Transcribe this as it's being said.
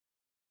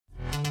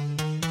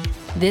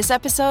This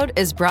episode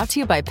is brought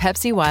to you by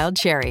Pepsi Wild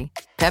Cherry.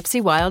 Pepsi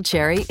Wild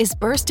Cherry is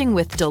bursting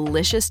with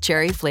delicious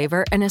cherry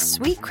flavor and a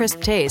sweet,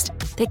 crisp taste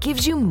that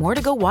gives you more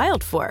to go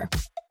wild for.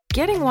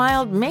 Getting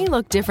wild may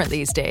look different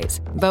these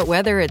days, but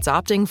whether it's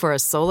opting for a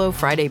solo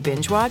Friday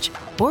binge watch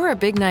or a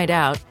big night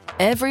out,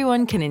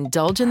 everyone can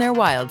indulge in their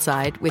wild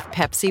side with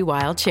Pepsi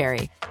Wild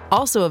Cherry.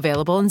 Also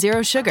available in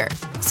Zero Sugar.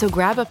 So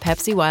grab a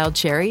Pepsi Wild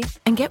Cherry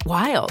and get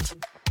wild.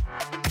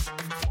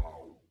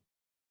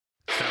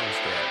 Sounds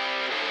good.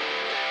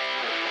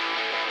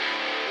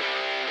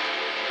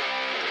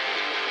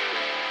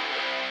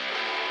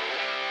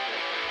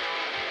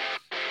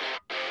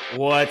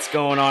 What's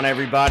going on,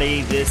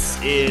 everybody?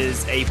 This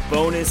is a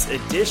bonus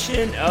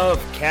edition of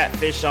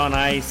Catfish on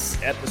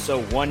Ice,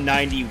 episode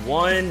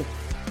 191. We're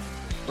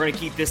going to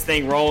keep this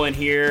thing rolling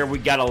here. We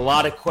got a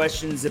lot of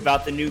questions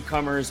about the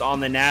newcomers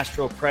on the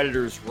Nashville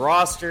Predators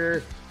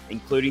roster,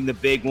 including the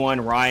big one,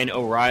 Ryan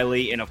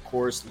O'Reilly, and of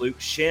course, Luke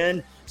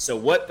Schenn. So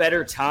what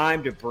better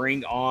time to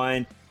bring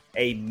on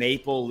a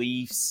Maple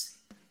Leafs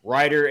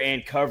writer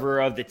and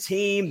cover of the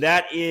team?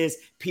 That is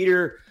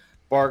Peter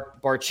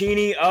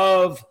Barcini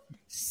of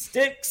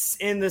Sticks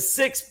in the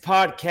Six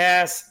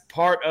podcast,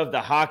 part of the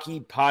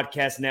Hockey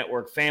Podcast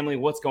Network family.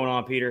 What's going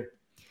on, Peter?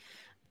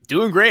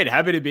 Doing great.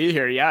 Happy to be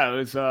here. Yeah, it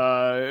was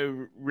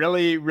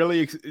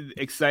really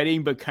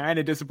exciting, but kind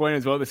of disappointing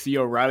as well to see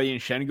O'Reilly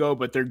and Schenn go,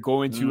 but they're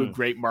going to a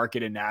great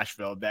market in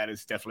Nashville. That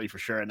is definitely for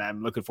sure, and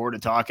I'm looking forward to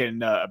talking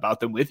about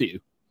them with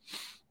you.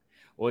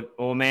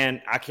 Well,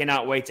 man, I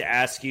cannot wait to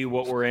ask you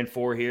what we're in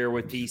for here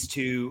with these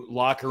two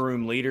locker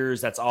room leaders.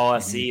 That's all I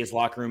see is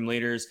locker room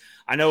leaders.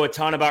 I know a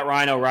ton about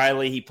Ryan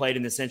O'Reilly. He played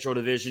in the Central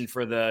Division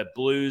for the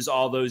Blues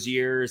all those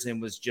years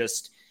and was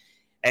just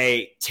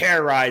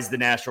terrorized the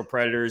Nashville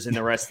Predators and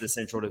the rest of the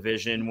Central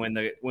Division when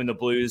the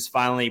Blues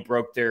finally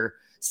broke their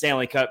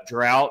Stanley Cup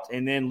drought.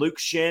 And then Luke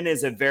Schenn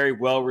is a very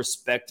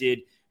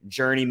well-respected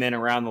journeyman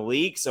around the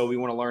league, so we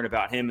want to learn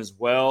about him as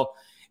well.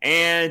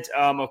 And,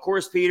 of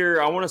course,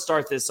 Peter, I want to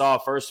start this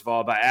off, first of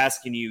all, by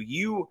asking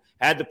you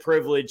had the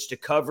privilege to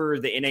cover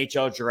the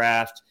NHL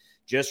draft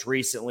just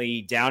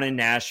recently down in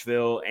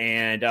Nashville,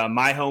 and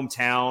my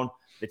hometown,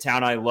 the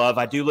town I love.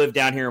 I do live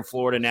down here in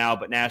Florida now,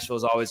 but Nashville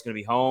is always going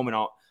to be home, and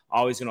I'm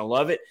always going to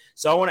love it.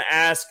 So I want to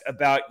ask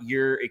about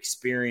your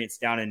experience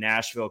down in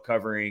Nashville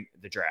covering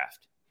the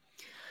draft.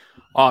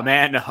 Oh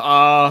man,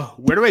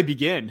 where do I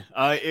begin?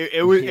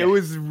 It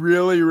was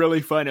really,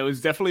 really fun. It was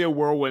definitely a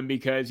whirlwind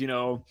because,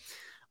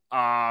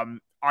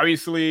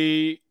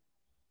 obviously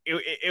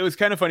it was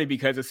kind of funny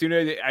because as soon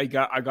as I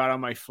got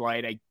on my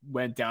flight, I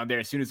went down there.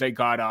 As soon as I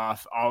got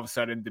off, all of a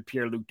sudden the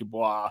Pierre-Luc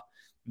Dubois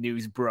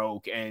news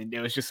broke, and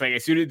it was just like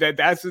as soon as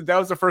that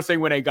was the first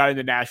thing when I got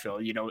into Nashville.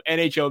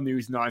 NHL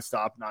news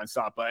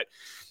nonstop. But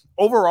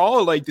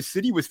overall, like, the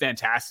city was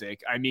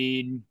fantastic. I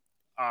mean,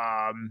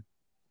 the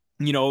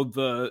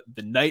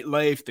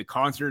nightlife, the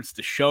concerts,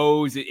 the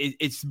shows,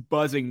 it's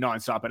buzzing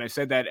nonstop. And I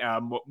said that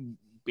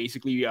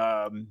basically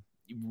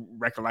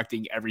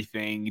recollecting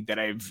everything that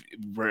I've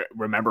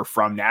remember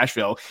from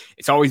Nashville,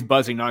 it's always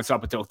buzzing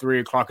nonstop until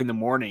 3:00 in the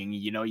morning.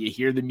 You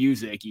hear the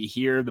music, you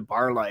hear the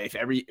bar life,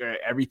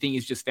 everything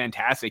is just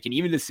fantastic. And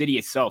even the city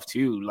itself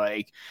too,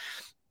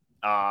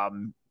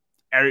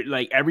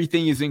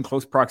 everything is in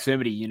close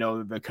proximity.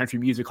 The Country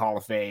Music Hall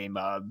of Fame,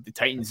 the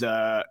Titans,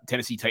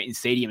 Tennessee Titans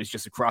Stadium is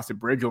just across the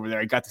bridge over there.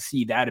 I got to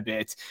see that a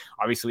bit.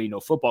 Obviously, no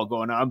football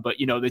going on, but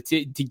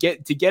to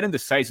get into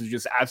sites was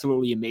just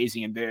absolutely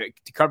amazing. And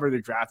to cover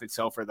the draft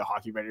itself for the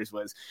Hockey Writers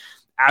was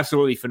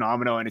absolutely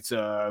phenomenal. And it's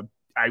I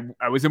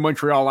was in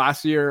Montreal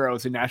last year. I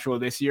was in Nashville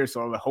this year,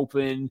 so I'm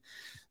hoping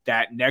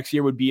that next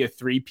year would be a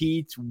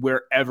three-peat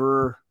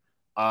wherever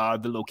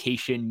the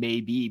location may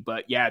be.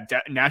 But yeah,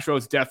 Nashville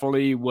is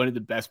definitely one of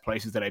the best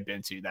places that I've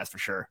been to. That's for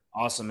sure.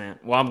 Awesome, man.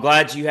 Well, I'm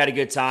glad you had a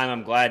good time.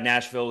 I'm glad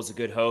Nashville was a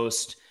good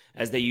host,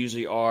 as they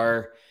usually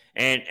are.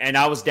 And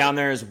I was down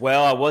there as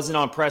well. I wasn't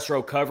on press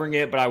row covering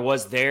it, but I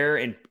was there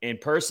in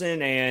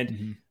person,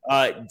 and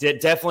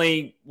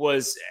definitely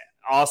was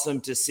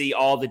awesome to see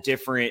all the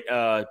different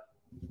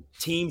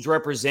teams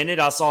represented.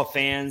 I saw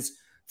fans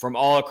from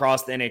all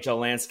across the NHL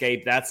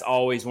landscape. That's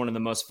always one of the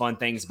most fun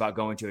things about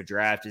going to a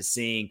draft, is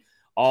seeing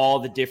all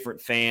the different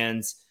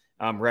fans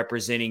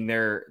representing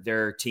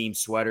their team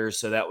sweaters.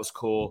 So that was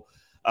cool.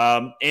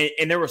 And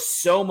there was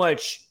so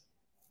much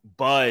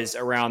buzz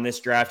around this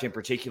draft in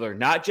particular,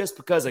 not just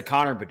because of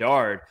Connor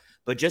Bedard,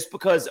 but just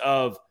because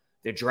of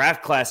the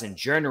draft class in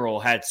general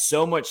had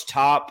so much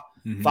top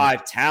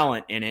five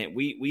talent in it.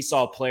 We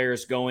saw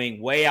players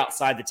going way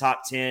outside the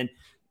top 10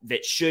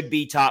 that should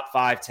be top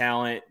 5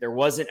 talent. There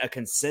wasn't a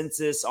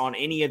consensus on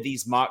any of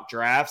these mock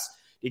drafts.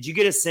 Did you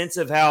get a sense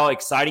of how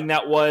exciting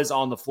that was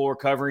on the floor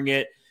covering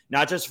it,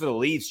 not just for the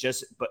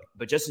Leafs,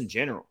 but just in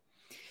general?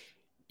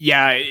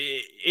 Yeah,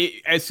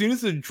 as soon as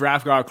the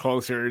draft got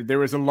closer, there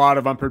was a lot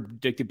of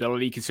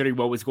unpredictability considering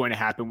what was going to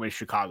happen with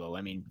Chicago.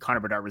 I mean, Connor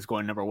Bedard was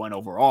going number 1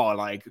 overall.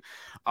 Like,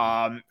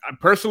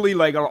 personally,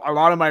 like a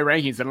lot of my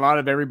rankings and a lot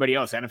of everybody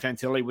else, Adam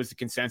Fantilli was the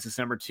consensus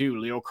number 2.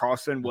 Leo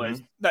Carlson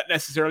was not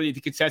necessarily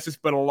the consensus,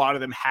 but a lot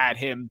of them had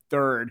him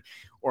 3rd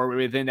or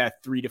within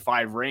that 3 to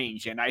 5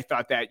 range. And I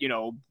thought that,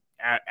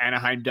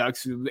 Anaheim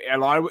Ducks, a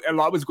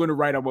lot was going to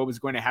ride on what was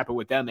going to happen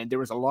with them. And there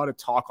was a lot of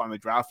talk on the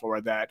draft floor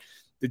that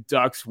the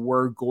Ducks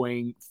were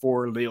going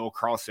for Leo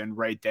Carlson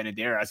right then and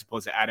there, as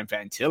opposed to Adam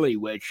Fantilli,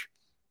 which,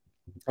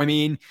 I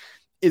mean,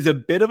 is a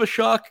bit of a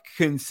shock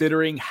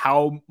considering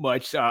how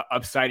much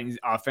upside in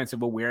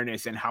offensive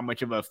awareness and how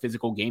much of a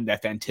physical game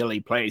that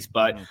Fantilli plays.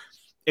 But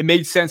it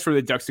made sense for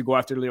the Ducks to go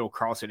after Leo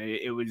Carlson.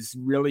 It was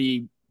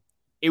really...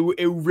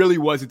 It really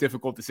was a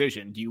difficult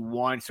decision. Do you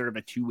want sort of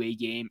a two-way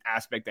game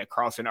aspect that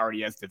Carlson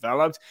already has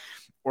developed,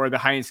 or the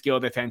high-end skill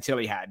that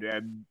Fantilli had?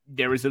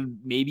 There was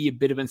maybe a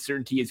bit of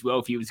uncertainty as well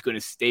if he was going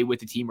to stay with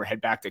the team or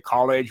head back to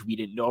college. We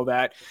didn't know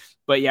that.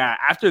 But yeah,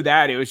 after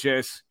that, it was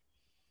just,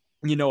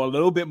 a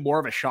little bit more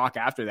of a shock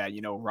after that.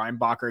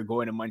 Reinbacher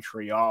going to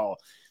Montreal.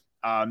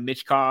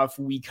 Michkov,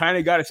 we kind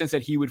of got a sense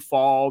that he would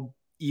fall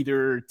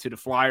either to the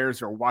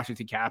Flyers or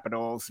Washington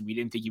Capitals. We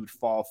didn't think he would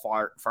fall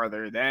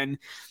farther then.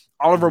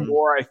 Oliver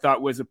Moore, I thought,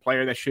 was a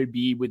player that should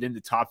be within the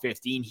top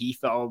 15. He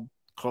fell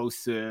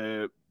close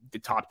to the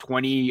top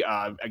 20.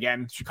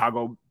 Again,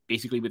 Chicago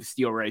basically with a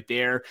steal right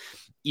there.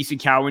 Easton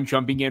Cowan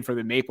jumping in for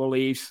the Maple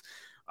Leafs.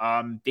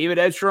 David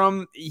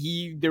Edstrom,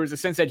 there was a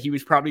sense that he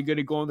was probably going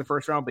to go in the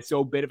first round, but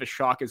still a bit of a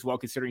shock as well,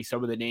 considering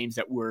some of the names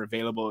that were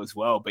available as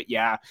well. But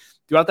yeah,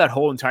 throughout that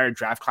whole entire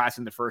draft class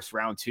in the first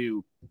round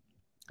too,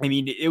 I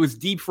mean, it was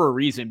deep for a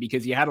reason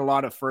because you had a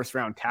lot of first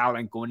round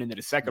talent going into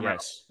the second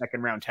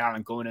round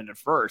talent going into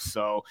first.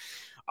 So,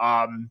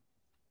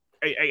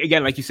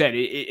 again, like you said,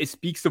 it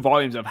speaks to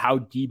volumes of how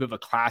deep of a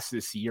class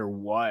this year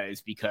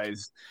was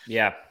because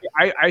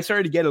I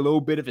started to get a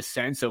little bit of a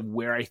sense of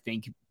where I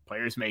think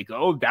players may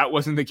go. That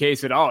wasn't the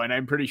case at all. And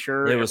I'm pretty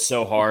sure it was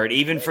so hard,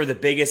 even for the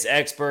biggest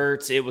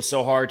experts, it was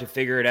so hard to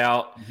figure it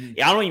out.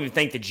 I don't even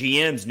think the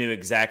GMs knew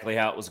exactly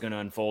how it was going to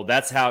unfold.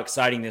 That's how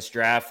exciting this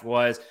draft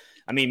was.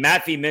 I mean,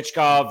 Matvei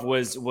Michkov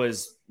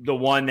was the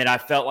one that I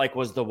felt like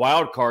was the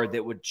wild card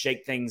that would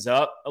shake things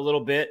up a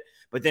little bit.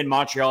 But then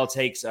Montreal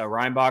takes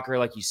Reinbacher,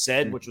 like you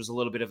said, which was a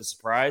little bit of a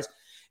surprise.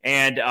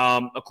 And,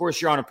 of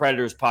course, you're on a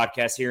Predators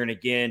podcast here. And,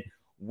 again,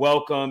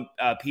 welcome,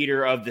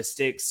 Peter of the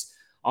Sticks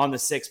on the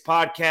Six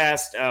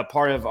podcast,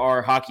 part of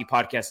our Hockey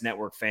Podcast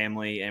Network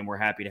family. And we're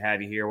happy to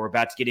have you here. We're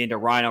about to get into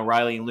Ryan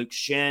O'Reilly and Luke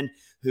Schenn,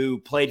 who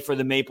played for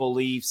the Maple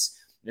Leafs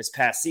this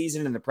past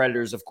season, and the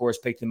Predators, of course,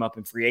 picked them up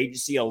in free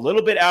agency a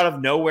little bit out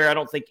of nowhere. I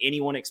don't think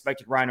anyone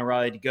expected Ryan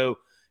O'Reilly to go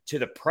to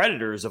the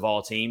Predators of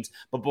all teams.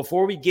 But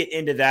before we get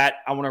into that,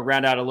 I want to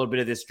round out a little bit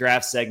of this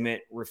draft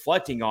segment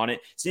reflecting on it.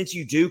 Since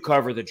you do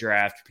cover the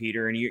draft,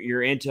 Peter, and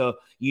you're into,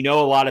 a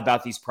lot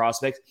about these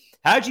prospects,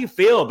 how'd you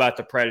feel about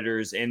the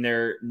Predators and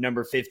their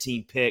number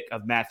 15 pick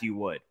of Matthew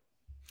Wood?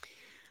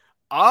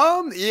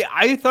 Yeah,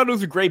 I thought it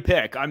was a great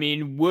pick. I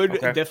mean, Wood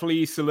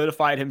definitely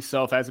solidified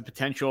himself as a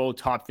potential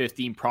top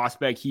 15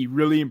 prospect. He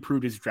really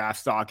improved his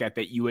draft stock at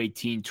the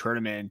U18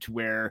 tournament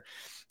where,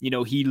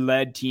 he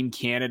led Team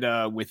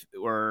Canada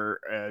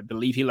I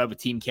believe he led with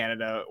Team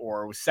Canada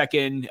or was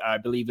second. I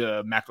believe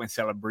Macklin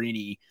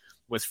Celebrini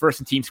was first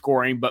in team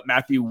scoring, but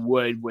Matthew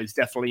Wood was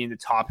definitely in the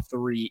top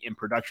 3 in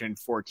production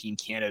for Team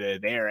Canada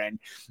there. And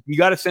you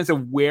got a sense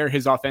of where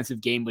his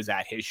offensive game was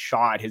at, his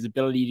shot, his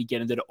ability to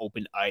get into the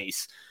open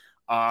ice.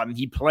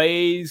 He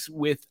plays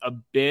with a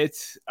bit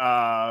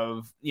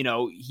of,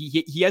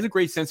 he has a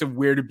great sense of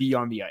where to be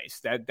on the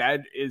ice.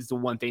 That is the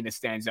one thing that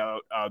stands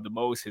out the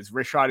most. His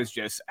wrist shot is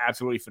just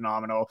absolutely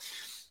phenomenal.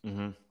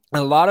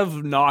 A lot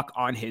of knock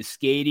on his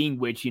skating,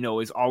 which,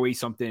 is always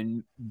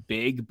something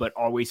big, but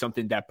always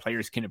something that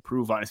players can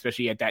improve on,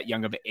 especially at that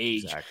young of an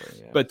age. Exactly,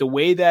 yeah. But the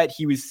way that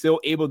he was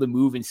still able to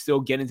move and still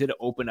get into the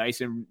open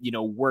ice and,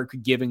 work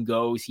give and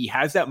goes, he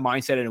has that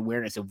mindset and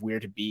awareness of where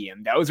to be.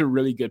 And that was a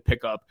really good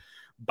pickup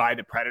by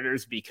the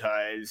Predators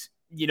because,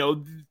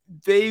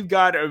 they've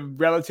got a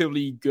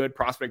relatively good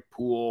prospect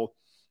pool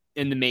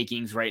in the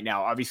makings right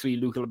now. Obviously,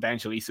 Luca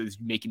Evangelista is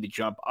making the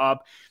jump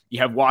up. You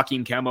have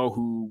Joaquin Kemo,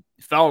 who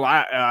fell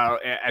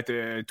at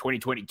the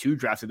 2022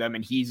 draft of them,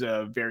 and he's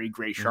a very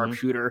great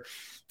sharpshooter.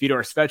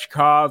 Fyodor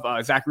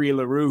Svechkov, Zachary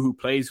Leroux, who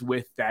plays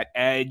with that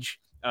edge.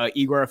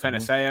 Igor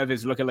Afanaseyev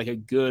is looking like a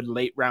good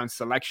late-round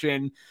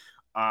selection.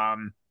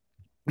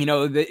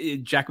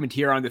 Jack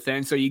Mateer on the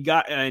fence. So you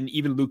got, and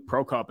even Luke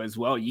Prokop as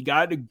well. You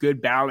got a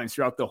good balance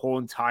throughout the whole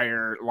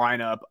entire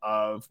lineup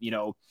of,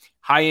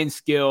 high-end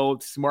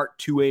skilled, smart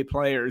two-way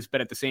players.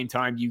 But at the same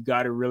time, you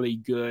got a really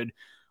good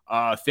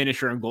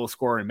finisher and goal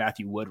scorer in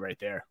Matthew Wood right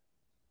there.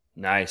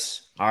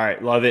 Nice. All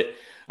right. Love it.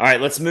 All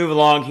right. Let's move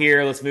along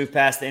here. Let's move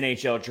past the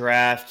NHL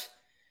draft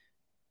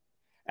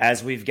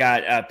as we've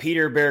got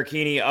Peter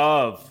Berrettini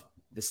of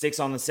the Sticks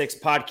on the Six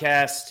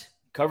podcast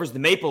covers the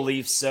Maple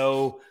Leafs.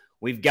 So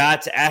we've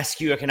got to ask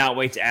you, I cannot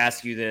wait to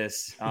ask you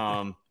this.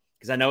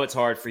 because I know it's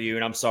hard for you,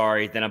 and I'm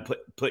sorry that I'm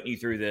putting you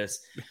through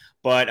this.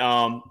 But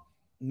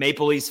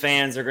Maple Leafs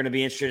fans are going to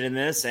be interested in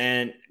this,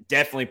 and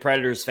definitely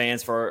Predators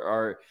fans for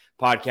our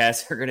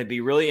podcast are going to be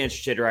really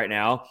interested right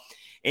now.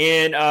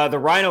 And the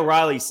Ryan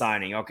O'Reilly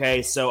signing,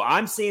 okay? So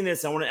I'm seeing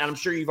this. I'm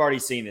sure you've already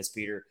seen this,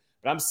 Peter,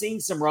 but I'm seeing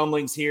some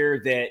rumblings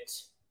here that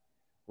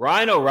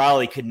Ryan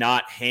O'Reilly could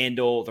not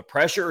handle the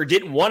pressure or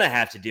didn't want to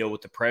have to deal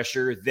with the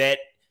pressure that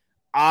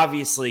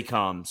obviously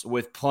comes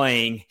with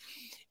playing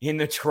in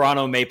the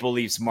Toronto Maple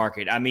Leafs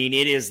market. I mean,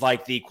 it is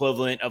like the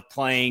equivalent of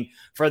playing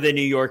for the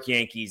New York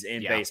Yankees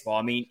in baseball.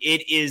 I mean,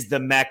 it is the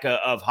mecca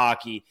of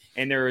hockey,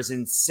 and there is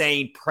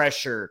insane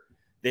pressure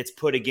that's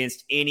put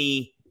against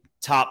any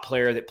top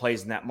player that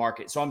plays in that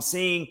market. So I'm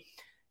seeing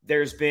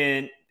there's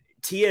been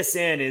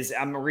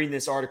I'm reading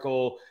this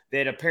article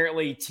that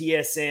apparently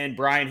TSN,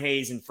 Brian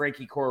Hayes, and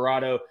Frankie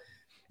Corrado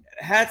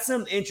had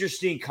some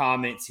interesting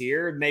comments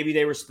here. Maybe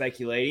they were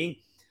speculating,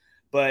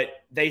 but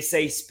they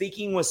say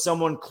speaking with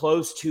someone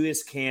close to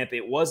his camp,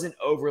 it wasn't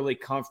overly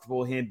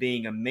comfortable him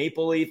being a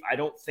Maple Leaf. I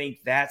don't think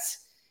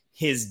that's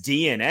his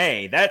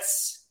DNA.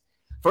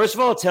 First of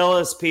all, tell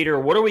us, Peter,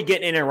 what are we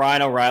getting in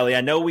Ryan O'Reilly?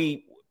 I know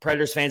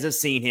Predators fans have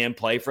seen him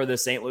play for the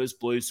St. Louis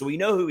Blues, so we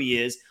know who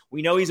he is.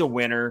 We know he's a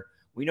winner.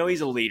 We know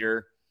he's a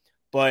leader,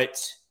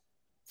 but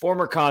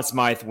former Conn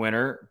Smythe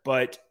winner.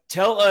 But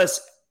tell us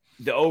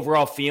the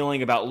overall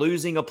feeling about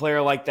losing a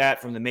player like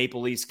that from the Maple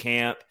Leafs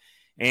camp,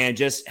 and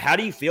just how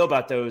do you feel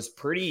about those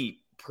pretty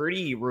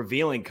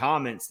revealing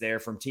comments there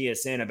from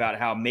TSN about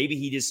how maybe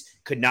he just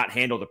could not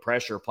handle the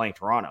pressure of playing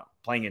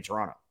in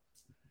Toronto?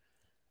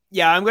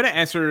 Yeah, I'm going to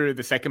answer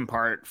the second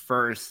part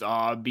first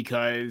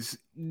because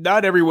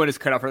not everyone is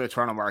cut out for the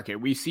Toronto market.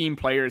 We've seen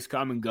players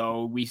come and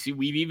go. We've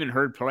even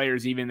heard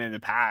players even in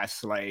the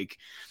past, like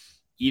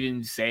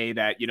even say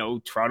that,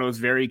 Toronto's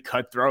very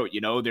cutthroat.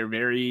 They're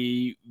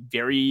very,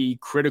 very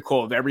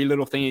critical of every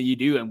little thing that you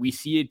do. And we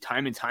see it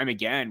time and time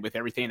again with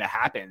everything that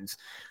happens.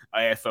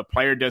 If a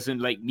player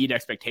doesn't meet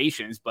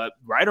expectations, but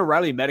Ryan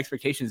O'Reilly met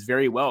expectations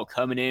very well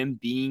coming in,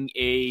 being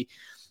a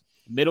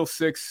middle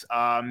six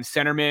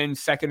centerman,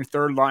 second,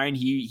 third line.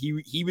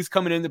 He was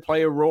coming in to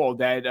play a role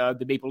that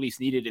the Maple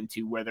Leafs needed him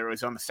to, whether it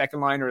was on the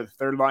second line or the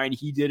third line.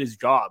 He did his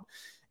job.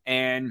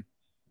 And,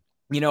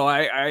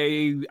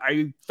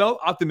 I felt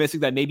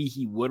optimistic that maybe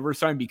he would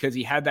resign because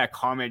he had that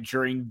comment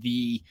during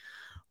the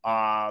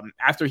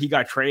after he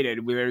got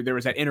traded, where there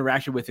was that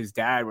interaction with his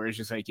dad where it's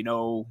just like,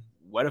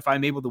 what if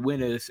I'm able to win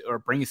this or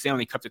bring a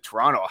Stanley Cup to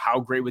Toronto? How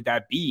great would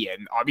that be?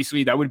 And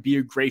obviously that would be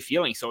a great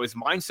feeling. So his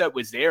mindset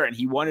was there and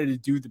he wanted to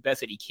do the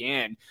best that he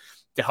can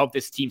to help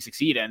this team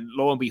succeed. And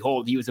lo and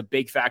behold, he was a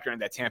big factor in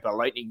that Tampa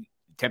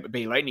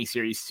Bay Lightning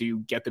series to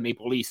get the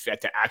Maple Leafs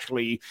to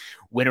actually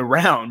win a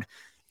round.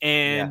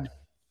 And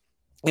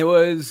it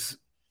was,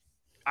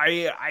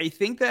 I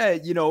think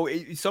that,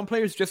 some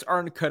players just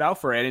aren't cut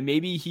out for it. And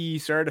maybe he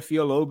started to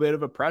feel a little bit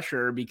of a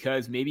pressure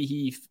because maybe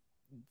he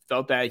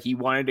felt that he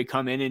wanted to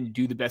come in and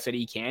do the best that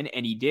he can,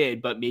 and he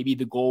did, but maybe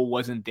the goal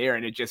wasn't there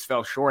and it just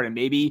fell short. And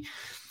maybe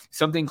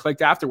something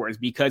clicked afterwards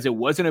because it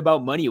wasn't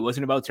about money. It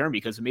wasn't about term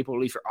because the Maple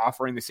Leafs are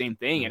offering the same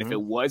thing. And if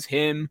it was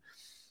him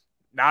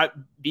not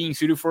being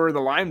suited for the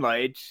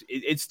limelight,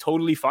 it's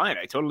totally fine.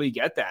 I totally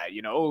get that.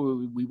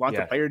 We want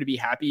the player to be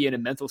happy in a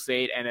mental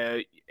state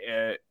and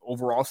a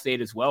overall state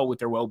as well with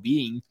their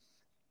well-being.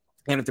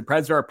 And if the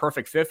Preds are a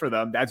perfect fit for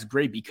them, that's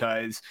great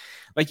because,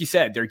 like you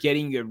said, they're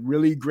getting a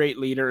really great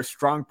leader,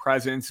 strong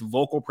presence,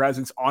 vocal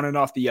presence on and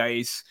off the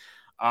ice.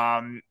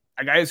 A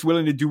guy is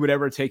willing to do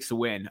whatever it takes to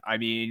win. I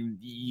mean,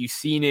 you've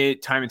seen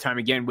it time and time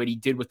again what he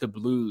did with the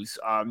Blues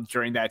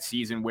during that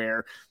season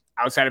where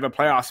outside of a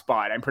playoff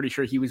spot, I'm pretty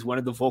sure he was one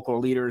of the vocal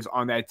leaders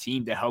on that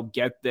team to help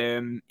get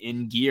them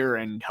in gear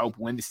and help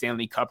win the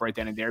Stanley Cup right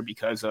then and there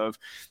because of,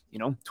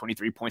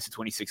 23 points in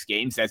 26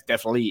 games. That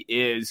definitely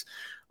is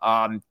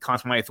Conn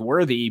Smythe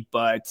worthy.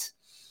 But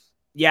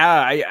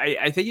yeah,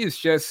 I think it's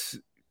just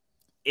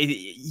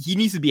he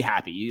needs to be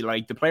happy.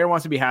 Like the player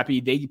wants to be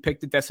happy. They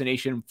picked the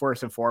destination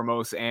first and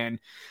foremost, and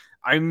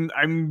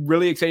I'm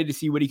really excited to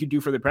see what he could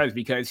do for the Preds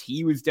because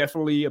he was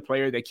definitely a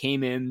player that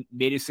came in,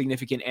 made a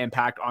significant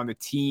impact on the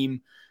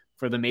team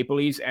for the Maple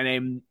Leafs.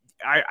 And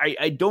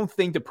I don't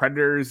think the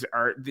Predators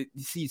are –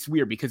 see, it's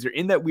weird because they're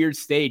in that weird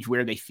stage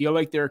where they feel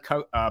like they're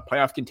a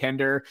playoff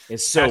contender.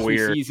 It's so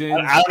weird.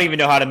 I don't even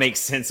know how to make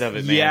sense of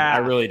it, man. Yeah. I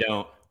really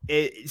don't.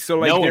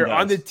 They're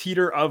on the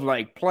teeter of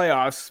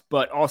playoffs,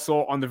 but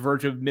also on the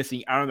verge of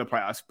missing out on the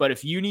playoffs. But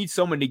if you need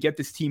someone to get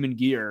this team in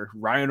gear,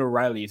 Ryan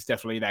O'Reilly is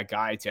definitely that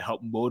guy to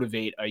help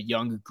motivate a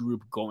young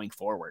group going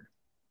forward.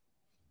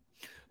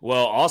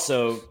 Well,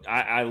 also,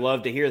 I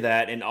love to hear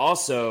that. And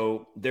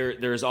also,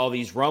 there's all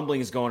these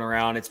rumblings going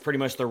around. It's pretty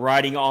much the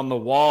writing on the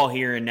wall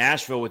here in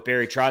Nashville with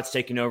Barry Trotz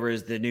taking over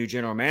as the new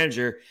general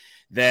manager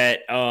that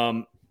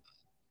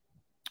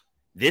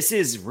this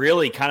is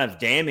really kind of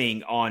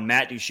damning on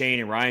Matt Duchene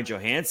and Ryan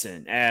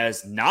Johansson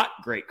as not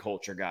great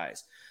culture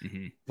guys.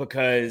 Mm-hmm.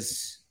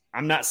 Because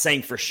I'm not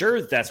saying for sure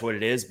that that's what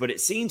it is, but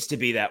it seems to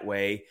be that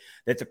way,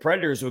 that the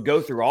Predators would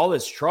go through all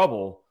this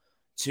trouble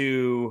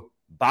to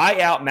buy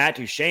out Matt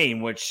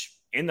Duchene, which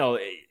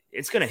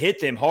it's going to hit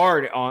them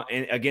hard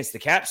against the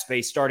cap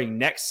space starting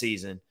next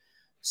season.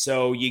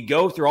 So you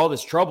go through all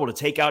this trouble to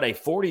take out a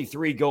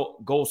 43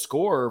 goal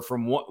scorer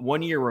from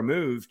 1 year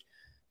removed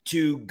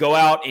to go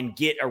out and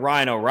get a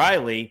Ryan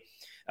O'Reilly.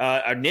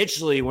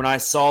 Initially, when I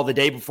saw the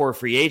day before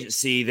free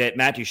agency that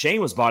Matt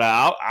Duchene was bought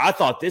out, I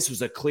thought this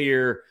was a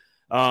clear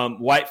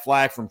white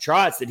flag from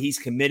Trotz that he's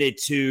committed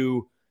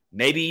to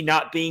maybe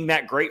not being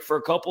that great for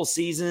a couple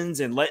seasons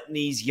and letting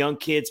these young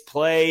kids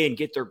play and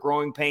get their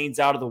growing pains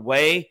out of the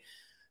way.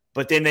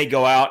 But then they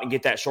go out and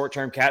get that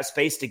short-term cap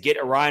space to get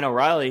a Ryan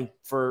O'Reilly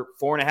for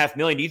 $4.5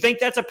 million. Do you think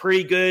that's a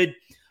pretty good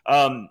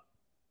AAV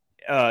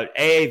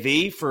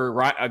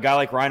for a guy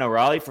like Ryan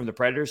O'Reilly from the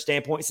Predators'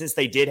 standpoint, since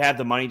they did have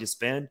the money to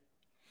spend?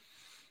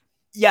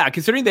 Yeah,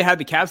 considering they had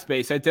the cap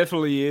space, that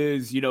definitely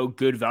is,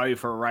 good value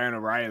for Ryan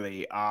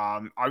O'Reilly.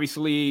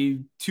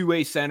 Obviously,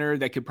 two-way center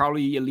that could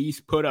probably at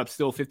least put up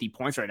still 50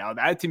 points right now.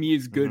 That, to me,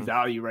 is good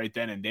value right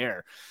then and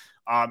there.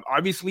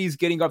 Obviously, he's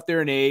getting up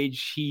there in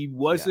age. He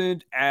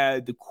wasn't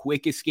the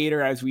quickest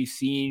skater as we've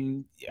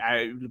seen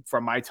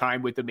from my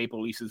time with the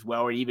Maple Leafs as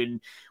well, or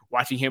even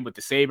watching him with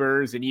the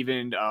Sabres and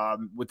even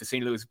with the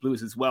St. Louis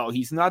Blues as well.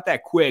 He's not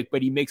that quick,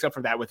 but he makes up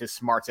for that with his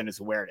smarts and his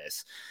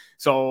awareness.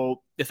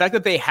 So the fact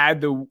that they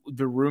had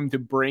the room to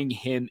bring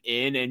him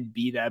in and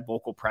be that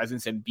vocal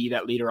presence and be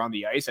that leader on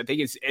the ice, I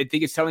think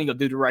it's telling of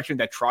the direction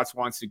that Trotz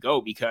wants to go,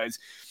 because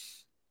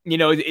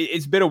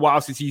it's been a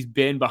while since he's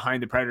been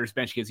behind the Predators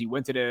bench, because he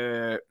went to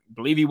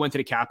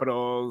the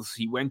Capitals.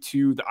 He went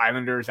to the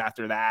Islanders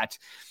after that.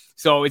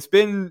 So it's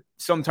been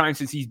some time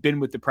since he's been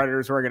with the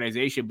Predators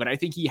organization, but I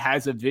think he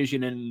has a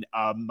vision and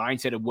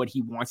mindset of what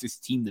he wants his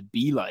team to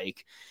be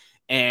like.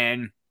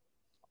 And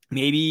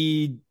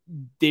maybe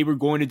they were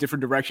going a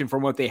different direction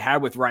from what they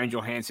had with Ryan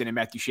Johansson and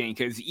Matt Duchene,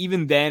 because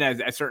even then,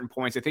 at certain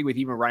points, I think with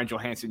even Ryan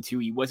Johansson too,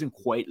 he wasn't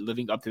quite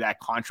living up to that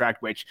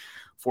contract, which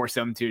forced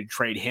them to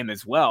trade him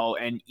as well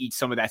and eat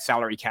some of that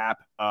salary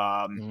cap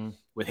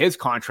with his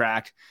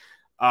contract.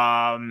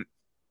 I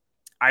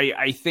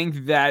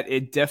think that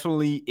it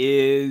definitely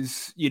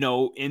is,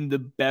 in the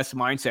best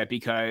mindset,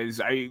 because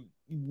I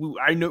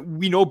know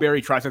we know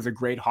Barry Trotz has a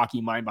great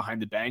hockey mind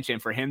behind the bench,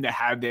 and for him to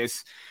have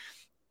this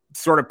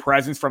sort of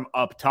presence from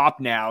up top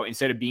now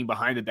instead of being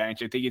behind the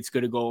bench, I think it's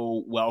going to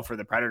go well for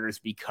the Predators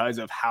because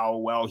of how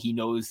well he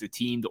knows the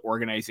team, the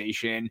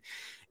organization,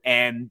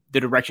 and the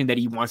direction that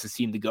he wants his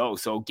team to go.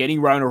 So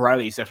getting Ryan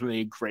O'Reilly is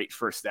definitely a great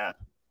first step.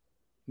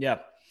 Yeah.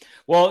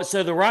 Well,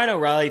 so the Ryan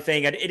O'Reilly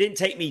thing, it didn't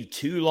take me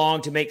too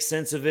long to make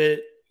sense of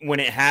it when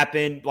it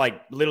happened,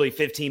 like literally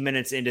 15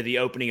 minutes into the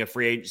opening of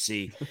free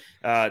agency.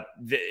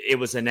 It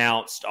was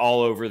announced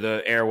all over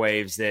the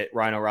airwaves that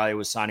Ryan O'Reilly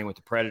was signing with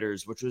the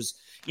Predators, which was,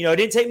 it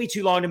didn't take me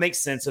too long to make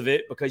sense of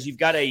it, because you've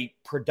got a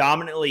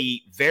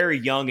predominantly very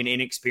young and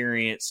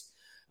inexperienced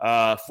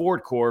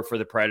forward core for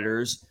the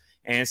Predators.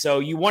 And so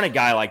you want a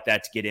guy like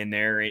that to get in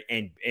there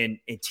and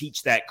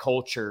teach that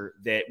culture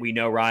that we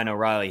know Ryan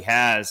O'Reilly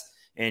has.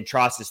 And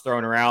Trotz is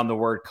throwing around the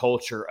word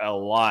culture a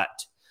lot.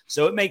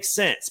 So it makes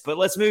sense. But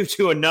let's move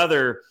to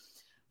another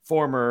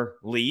former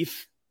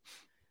Leaf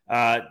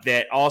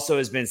that also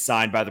has been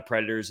signed by the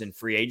Predators in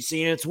free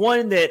agency. And it's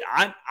one that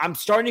I'm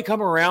starting to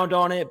come around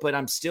on it, but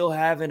I'm still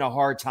having a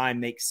hard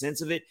time make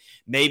sense of it.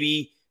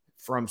 Maybe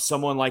from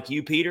someone like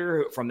you,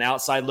 Peter, from the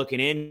outside looking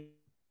in,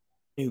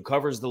 who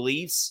covers the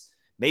Leafs,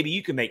 maybe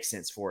you can make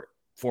sense for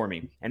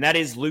me. And that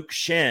is Luke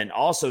Schenn,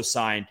 also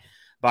signed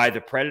by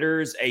the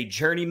Predators, a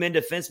journeyman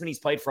defenseman. He's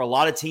played for a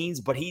lot of teams,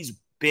 but he's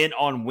been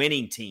on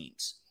winning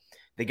teams.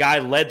 The guy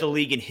led the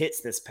league in hits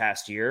this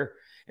past year,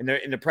 and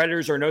the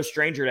Predators are no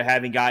stranger to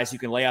having guys who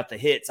can lay out the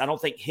hits. I don't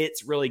think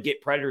hits really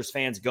get Predators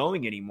fans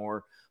going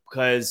anymore,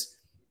 because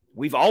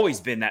we've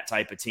always been that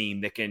type of team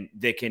that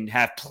can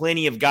have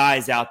plenty of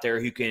guys out there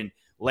who can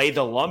lay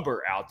the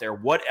lumber out there.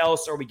 What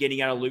else are we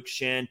getting out of Luke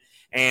Schenn,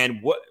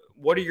 and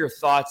what are your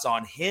thoughts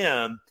on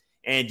him?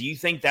 And do you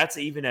think that's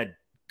even a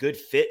good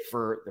fit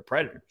for the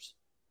Predators?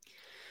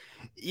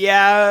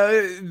 Yeah,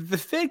 the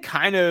fit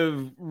kind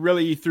of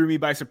really threw me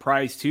by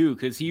surprise too,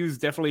 because he was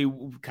definitely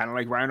kind of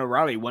like Ryan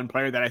O'Reilly, one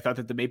player that I thought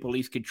that the Maple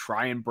Leafs could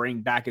try and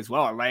bring back as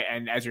well.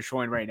 And as you're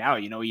showing right now,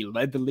 he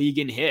led the league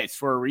in hits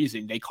for a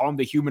reason. They call him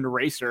the human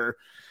eraser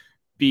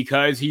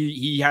because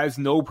he has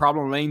no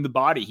problem laying the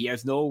body. He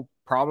has no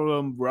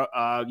problem,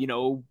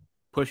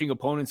 pushing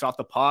opponents off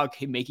the puck,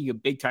 making a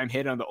big time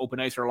hit on the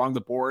open ice or along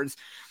the boards.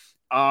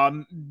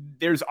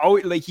 There's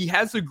always he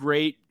has a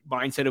great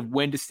mindset of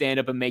when to stand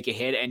up and make a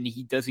hit, and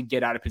he doesn't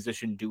get out of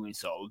position doing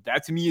so.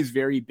 That to me is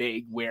very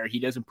big, where he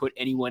doesn't put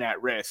anyone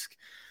at risk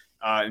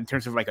in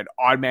terms of like an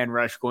odd man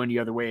rush going the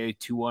other way,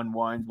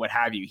 2-on-1, what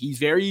have you. He's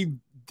very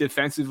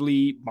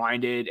defensively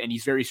minded, and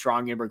he's very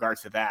strong in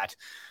regards to that.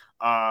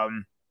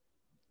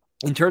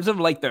 In terms of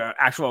like the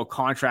actual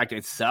contract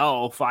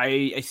itself,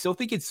 I still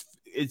think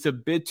it's a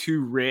bit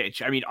too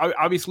rich. I mean,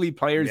 obviously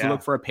players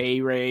look for a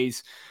pay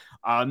raise.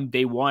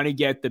 They want to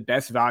get the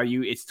best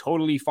value. It's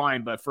totally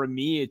fine. But for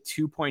me, at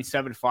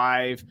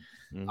 2.75,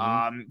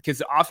 because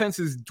the offense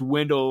has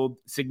dwindled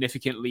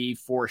significantly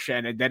for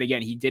Schenn. And then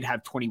again, he did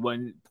have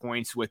 21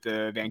 points with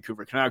the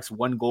Vancouver Canucks,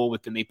 1 goal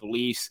with the Maple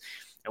Leafs,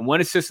 and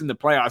 1 assist in the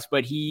playoffs.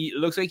 But he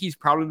looks like he's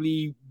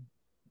probably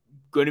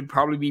going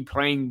to be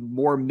playing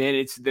more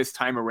minutes this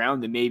time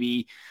around than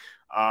maybe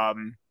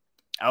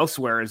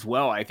elsewhere as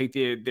well. I think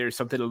there's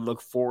something to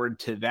look forward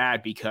to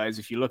that, because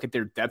if you look at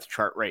their depth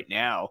chart right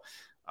now,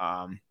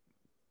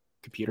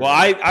 computer. Well,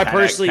 I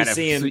personally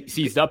see him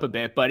seized up a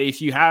bit, but if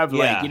you have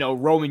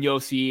Roman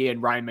Josi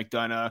and Ryan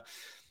McDonough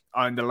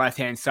on the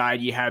left-hand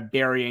side, you have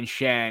Barrie and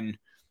Schenn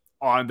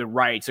on the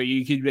right. So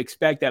you could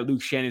expect that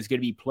Luke Schenn is going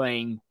to be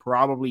playing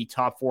probably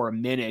top 4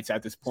 minutes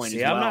at this point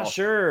as well. I'm not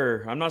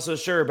sure. I'm not so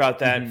sure about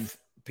that,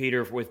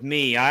 Peter, with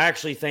me. I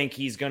actually think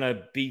he's going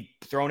to be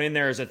thrown in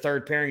there as a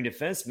third pairing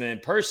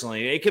defenseman.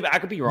 Personally, I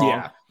could be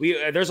wrong.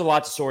 Yeah. There's a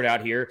lot to sort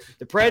out here.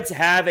 The Preds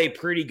have a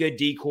pretty good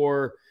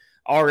decor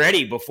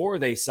already before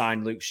they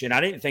signed Luke Schenn.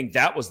 I didn't think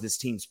that was this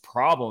team's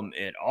problem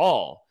at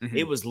all.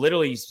 It was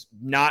literally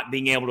not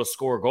being able to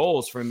score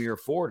goals from your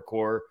forward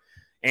core.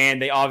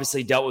 And they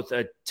obviously dealt with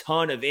a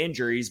ton of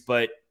injuries,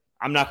 but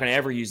I'm not going to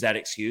ever use that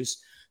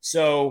excuse.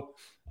 So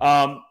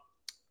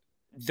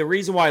the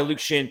reason why Luke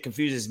Schenn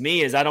confuses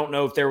me is I don't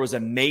know if there was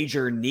a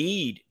major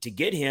need to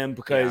get him,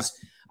 because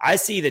I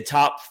see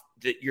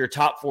your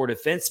top 4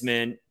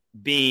 defensemen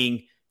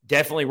being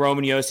definitely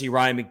Roman Josi,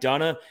 Ryan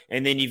McDonough,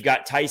 and then you've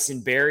got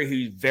Tyson Barrie,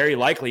 who very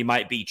likely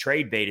might be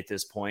trade bait at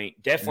this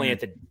point. Definitely at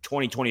the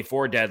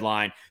 2024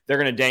 deadline, they're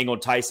going to dangle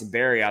Tyson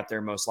Barrie out there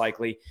most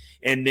likely.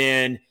 And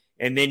then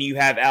you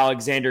have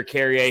Alexander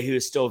Carrier, who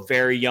is still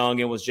very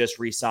young and was just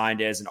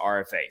re-signed as an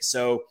RFA.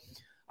 So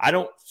I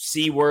don't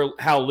see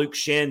how Luke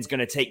Schenn's going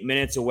to take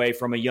minutes away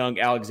from a young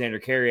Alexander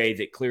Carrier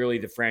that clearly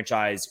the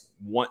franchise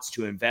wants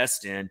to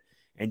invest in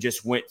and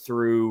just went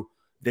through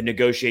the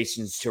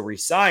negotiations to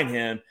re-sign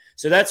him.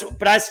 So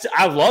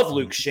I love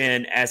Luke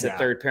Schenn as a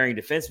third pairing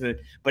defenseman.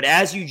 But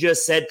as you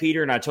just said,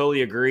 Peter, and I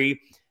totally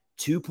agree,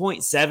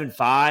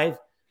 2.75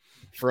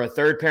 for a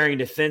third pairing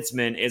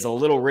defenseman is a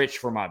little rich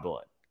for my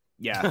blood.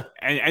 Yeah,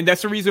 and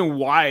that's the reason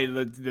why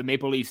the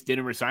Maple Leafs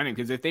didn't resign him,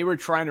 because if they were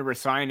trying to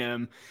resign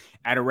him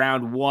at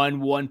around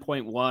 1.1,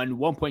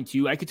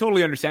 1.2, I could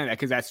totally understand that,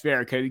 because that's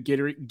fair,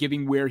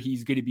 giving where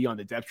he's going to be on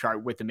the depth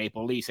chart with the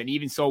Maple Leafs, and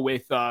even so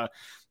with the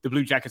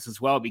Blue Jackets as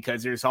well,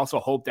 because there's also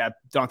hope that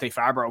Dante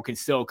Fabro can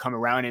still come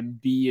around and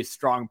be a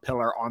strong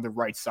pillar on the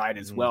right side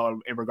as well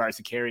in regards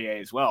to Carrier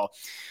as well.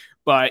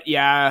 But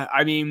yeah,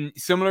 I mean,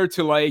 similar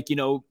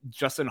to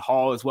Justin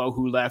Hall as well,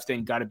 who left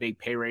and got a big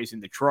pay raise in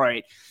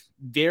Detroit.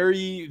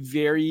 Very,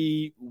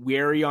 very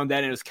wary on that.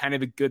 And it was kind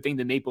of a good thing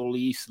the Maple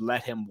Leafs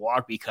let him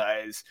walk,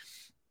 because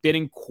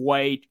didn't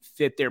quite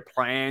fit their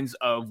plans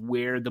of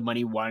where the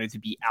money wanted to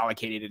be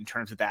allocated in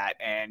terms of that.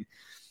 And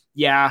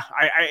yeah,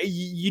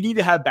 you need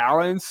to have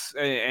balance,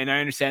 and I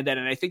understand that.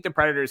 And I think the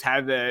Predators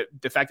have the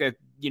fact that,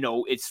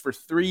 it's for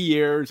 3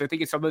 years. I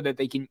think it's something that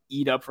they can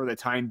eat up for the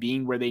time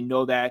being, where they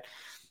know that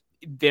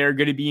they're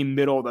going to be in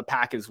middle of the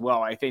pack as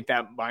well. I think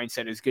that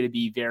mindset is going to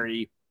be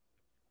very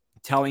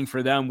telling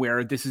for them,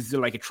 where this is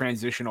like a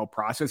transitional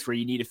process where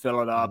you need to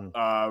fill it up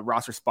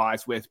roster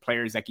spots with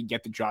players that can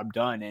get the job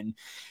done. And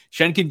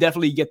Schenn can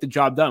definitely get the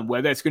job done.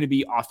 Whether it's going to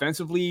be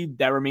offensively,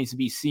 that remains to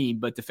be seen.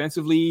 But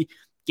defensively,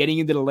 getting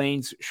into the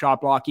lanes,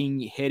 shot blocking,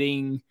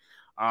 hitting,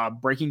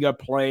 breaking up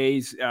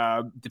plays,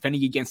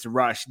 defending against the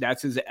rush,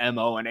 that's his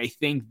MO. And I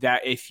think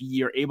that if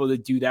you're able to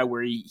do that,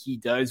 where he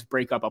does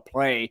break up a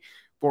play,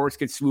 forwards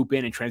could swoop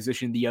in and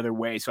transition the other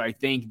way. So I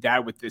think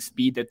that with the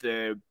speed that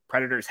the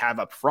Predators have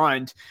up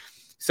front,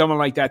 someone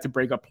like that to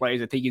break up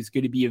plays, I think is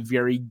going to be a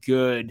very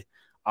good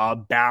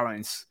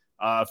balance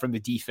from the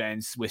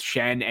defense with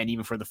Schenn, and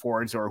even for the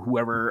forwards or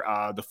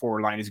whoever the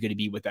forward line is going to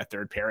be with that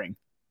third pairing.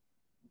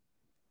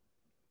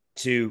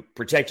 To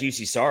protect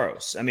UC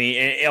Saros. I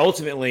mean,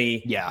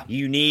 ultimately,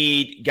 you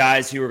need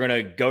guys who are going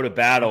to go to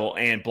battle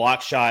and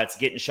block shots,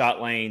 get in shot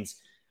lanes,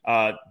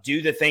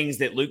 do the things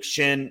that Luke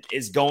Schenn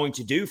is going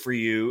to do for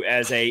you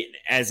as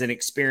an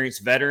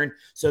experienced veteran.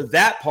 So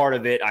that part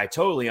of it, I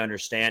totally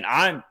understand.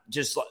 I'm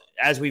just,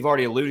 as we've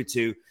already alluded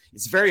to,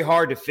 it's very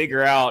hard to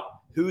figure out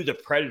who the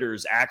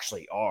Predators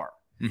actually are.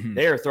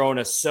 They are throwing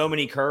us so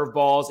many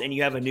curveballs, and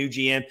you have a new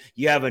GM,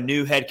 you have a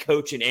new head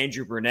coach in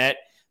Andrew Burnett.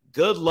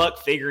 Good luck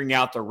figuring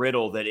out the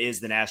riddle that is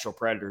the Nashville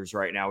Predators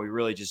right now. We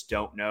really just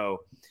don't know.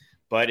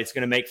 But it's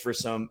going to make for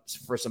some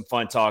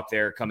fun talk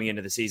there coming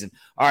into the season.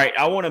 All right,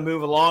 I want to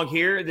move along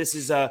here. This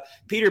is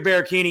Peter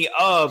Barricchini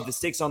of the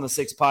Six on the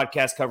Six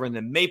podcast, covering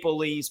the Maple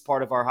Leafs,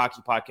 part of our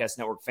Hockey Podcast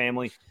Network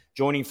family,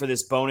 joining for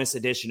this bonus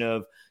edition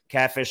of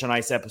Catfish on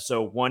Ice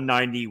episode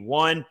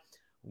 191.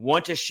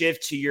 Want to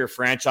shift to your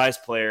franchise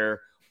player,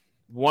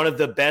 one of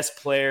the best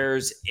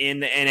players in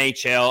the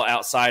NHL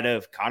outside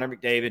of Connor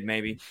McDavid,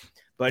 maybe,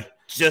 but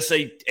such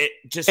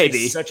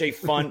a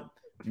fun.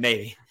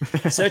 Maybe.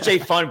 Such a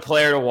fun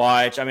player to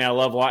watch. I mean, I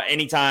love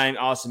anytime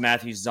Austin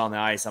Matthews is on the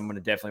ice, I'm going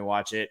to definitely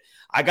watch it.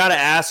 I got to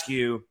ask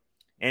you,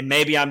 and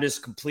maybe I'm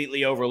just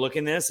completely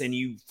overlooking this, and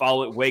you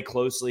follow it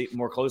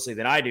more closely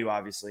than I do,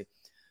 obviously.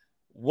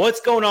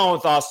 What's going on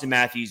with Austin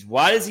Matthews?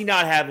 Why does he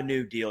not have a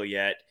new deal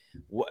yet?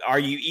 Are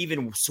you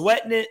even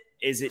sweating it?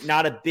 Is it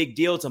not a big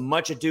deal? It's a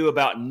much ado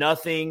about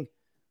nothing.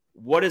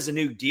 What does a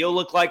new deal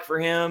look like for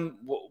him?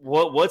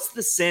 What's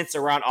the sense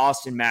around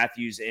Austin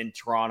Matthews in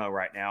Toronto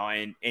right now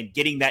and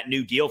getting that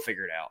new deal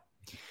figured out?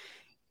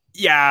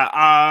 Yeah,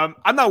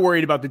 I'm not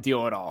worried about the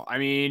deal at all. I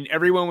mean,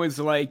 everyone was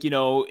like,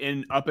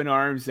 up in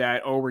arms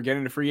that, we're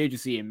getting a free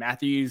agency, and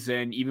Matthews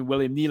and even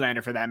William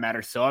Nylander, for that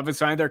matter, still haven't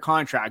signed their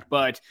contract,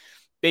 but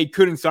they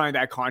couldn't sign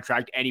that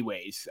contract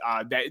anyways.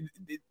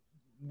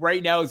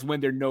 Right now is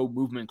when their no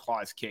movement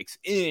clause kicks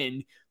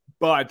in,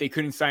 but they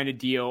couldn't sign a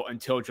deal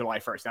until July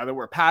 1st. Now that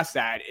we're past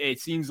that, it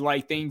seems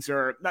like things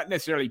are not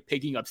necessarily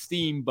picking up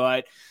steam,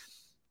 but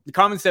the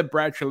comments that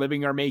Brad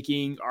Treliving are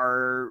making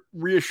are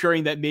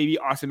reassuring that maybe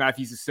Austin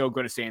Matthews is still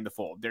going to stay in the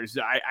fold.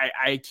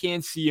 I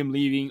can't see him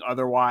leaving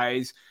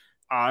otherwise.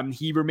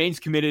 He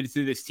remains committed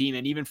to this team,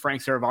 and even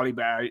Frank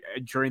Saravalli,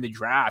 during the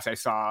draft, I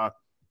saw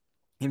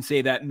him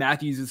say that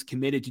Matthews is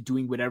committed to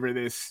doing whatever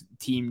this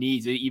team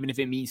needs, even if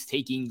it means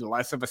taking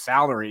less of a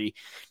salary.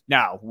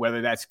 Now,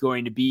 whether that's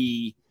going to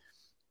be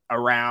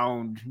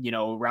around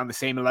the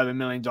same $11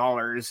 million,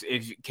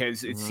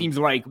 because it seems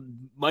like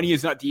money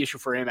is not the issue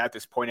for him at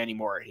this point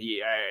anymore.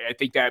 I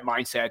think that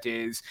mindset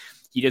is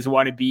he doesn't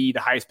want to be the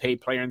highest paid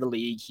player in the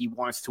league. He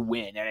wants to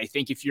win. And I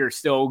think if you're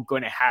still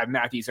going to have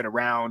Matthews at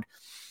around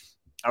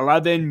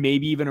 11,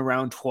 maybe even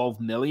around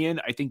 12 million,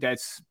 I think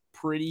that's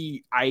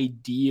pretty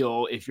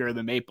ideal if you're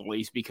the Maple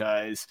Leafs,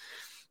 because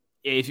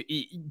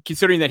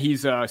considering that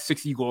he's a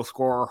 60 goal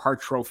scorer,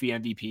 Hart Trophy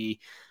MVP,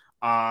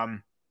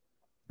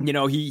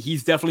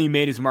 he's definitely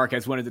made his mark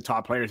as one of the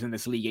top players in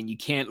this league, and you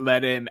can't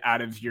let him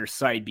out of your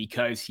sight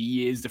because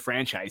he is the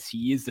franchise.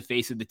 He is the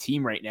face of the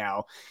team right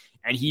now,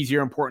 and he's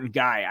your important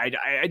guy.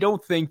 I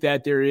don't think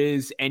that there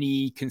is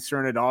any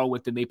concern at all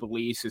with the Maple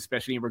Leafs,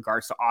 especially in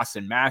regards to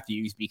Austin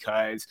Matthews,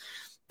 because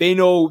they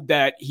know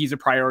that he's a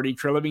priority.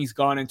 Treliving's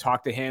gone and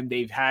talked to him.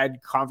 They've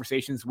had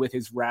conversations with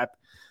his rep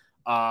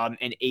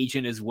and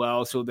agent as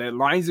well. So the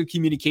lines of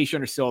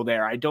communication are still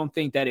there. I don't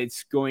think that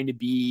it's going to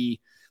be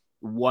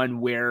one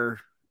where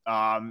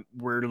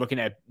we're looking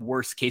at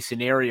worst case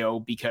scenario,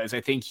 because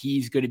I think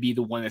he's going to be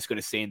the one that's going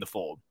to stay in the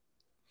fold.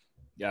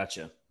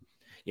 Gotcha.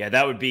 Yeah,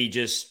 that would be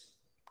just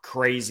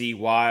crazy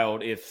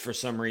wild if for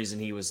some reason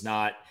he was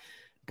not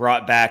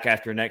brought back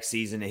after next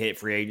season to hit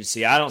free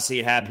agency. I don't see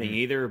it happening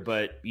either,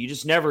 but you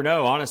just never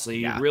know. Honestly,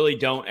 you really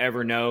don't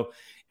ever know.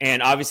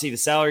 And obviously the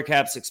salary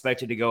cap's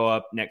expected to go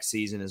up next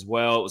season as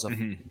well. It was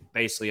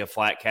basically a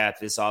flat cap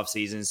this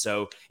offseason.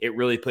 So it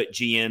really put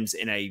GMs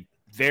in a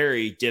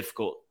very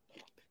difficult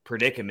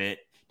predicament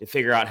to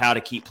figure out how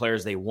to keep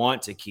players they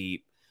want to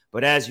keep.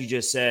 But as you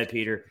just said,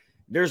 Peter,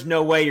 there's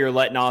no way you're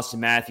letting Austin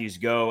Matthews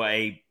go,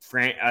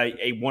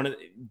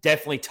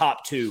 definitely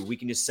top two. We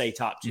can just say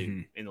top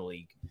two in the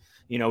league.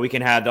 We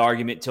can have the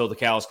argument till the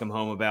cows come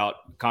home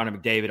about Connor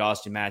McDavid,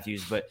 Austin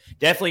Matthews, but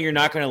definitely you're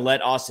not going to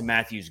let Austin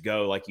Matthews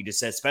go, like you just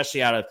said,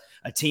 especially out of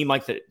a team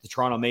like the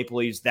Toronto Maple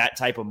Leafs. That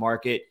type of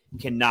market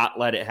cannot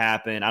let it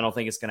happen. I don't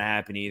think it's going to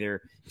happen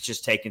either. It's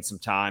just taking some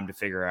time to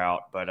figure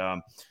out, but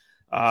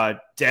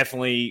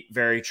definitely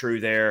very true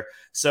there.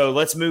 So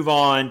let's move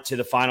on to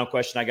the final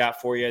question I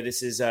got for you.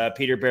 This is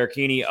Peter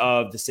Berrettini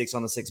of the 6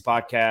 on the 6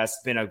 podcast.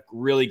 It's been a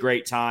really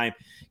great time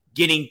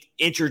getting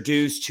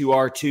introduced to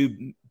our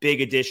two big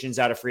additions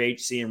out of free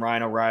agency, and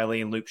Ryan O'Reilly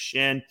and Luke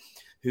Schenn,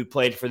 who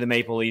played for the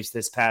Maple Leafs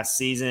this past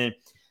season.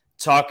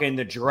 Talking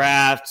the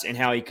draft and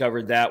how he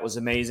covered that was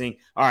amazing.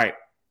 All right.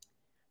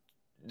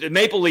 The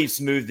Maple Leafs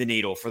moved the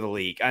needle for the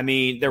league. I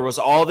mean, there was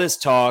all this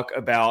talk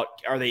about,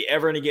 are they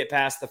ever going to get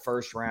past the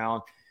first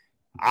round?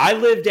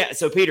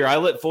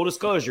 Full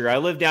disclosure, I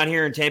live down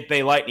here in Tampa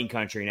Bay Lightning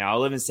country now. I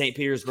live in St.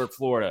 Petersburg,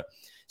 Florida.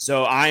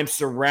 So I'm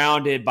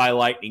surrounded by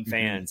Lightning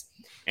fans.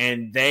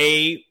 And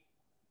they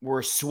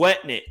were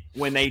sweating it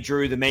when they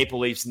drew the Maple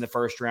Leafs in the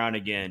first round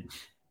again.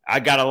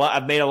 I've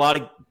made a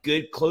lot of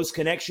good, close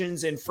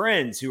connections and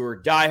friends who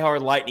are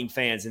diehard Lightning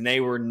fans, and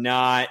they were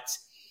not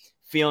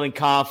feeling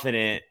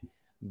confident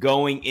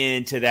going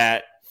into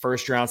that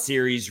first round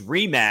series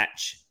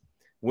rematch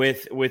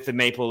with the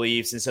Maple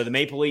Leafs. And so the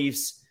Maple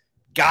Leafs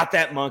got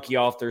that monkey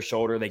off their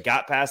shoulder. They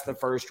got past the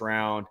first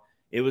round.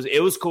 It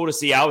was cool to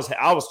see. I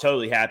was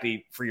totally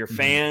happy for your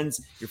fans.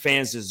 Your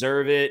fans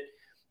deserve it.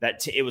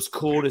 It was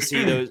cool to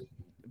see those.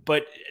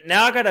 But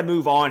now I got to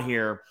move on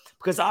here,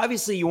 because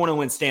obviously you want to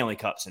win Stanley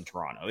Cups in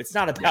Toronto. It's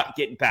not about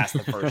getting past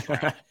the first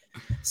round.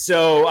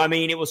 So, I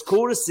mean, it was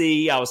cool to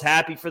see. I was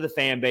happy for the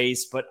fan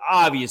base, but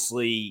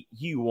obviously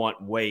you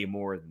want way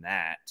more than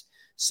that.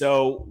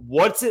 So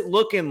what's it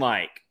looking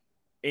like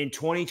in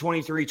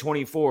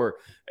 2023-24?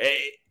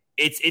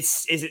 Is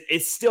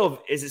it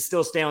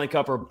still Stanley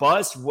Cup or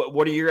bust?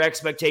 What are your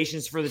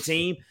expectations for the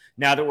team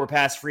now that we're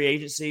past free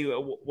agency?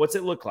 What's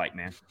it look like,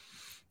 man?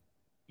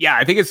 Yeah,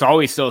 I think it's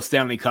always still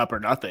Stanley Cup or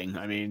nothing.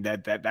 I mean,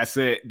 that's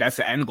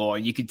the end goal.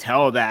 And you could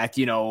tell that,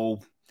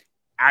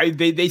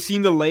 they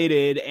seemed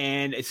elated,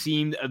 and it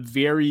seemed a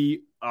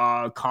very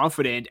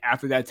confident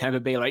after that Tampa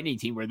Bay Lightning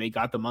team where they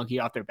got the monkey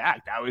off their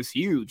back. That was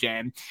huge.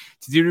 And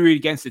to do it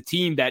against a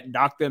team that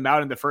knocked them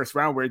out in the first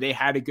round where they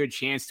had a good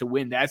chance to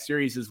win that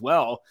series as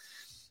well,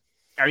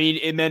 I mean,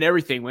 it meant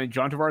everything. When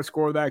John Tavares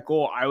scored that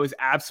goal, I was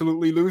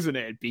absolutely losing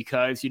it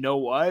because you know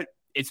what?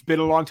 It's been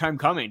a long time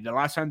coming. The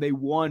last time they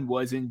won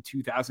was in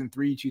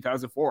 2003,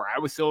 2004. I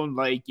was still in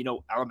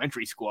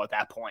elementary school at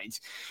that point.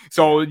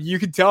 So you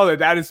can tell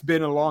that has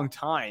been a long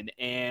time.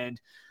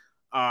 And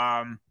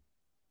I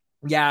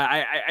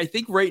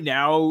think right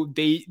now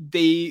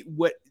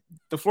what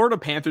the Florida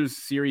Panthers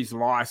series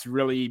loss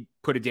really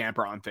put a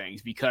damper on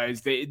things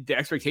because the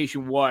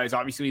expectation was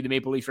obviously the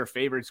Maple Leafs are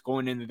favorites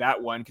going into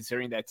that one,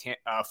 considering that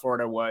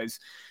Florida was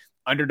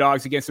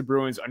underdogs against the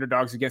Bruins,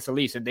 underdogs against the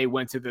Leafs, and they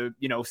went to the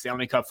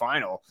Stanley Cup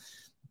final.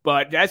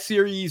 But that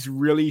series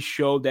really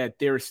showed that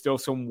there's still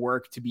some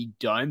work to be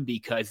done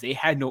because they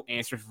had no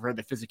answer for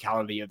the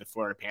physicality of the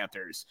Florida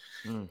Panthers.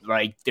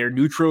 Like their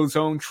neutral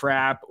zone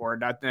trap, or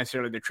not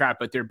necessarily the trap,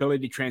 but their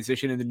ability to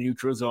transition in the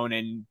neutral zone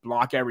and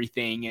block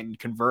everything and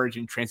converge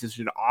and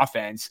transition to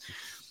offense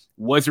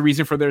was the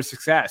reason for their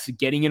success.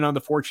 Getting in on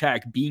the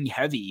forecheck, being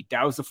heavy,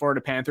 that was the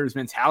Florida Panthers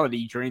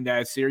mentality during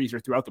that series or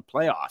throughout the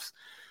playoffs.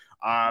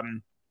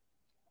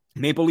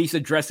 Maple Leafs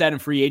addressed that in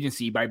free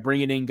agency by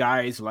bringing in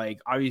guys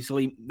like,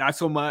 obviously not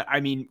so much. I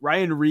mean,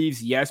 Ryan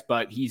Reeves, yes,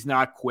 but he's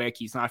not quick.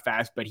 He's not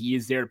fast, but he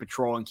is there to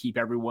patrol and keep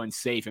everyone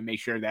safe and make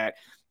sure that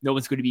no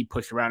one's going to be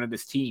pushed around in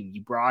this team.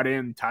 You brought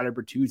in Tyler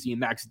Bertuzzi and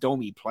Max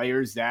Domi,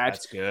 players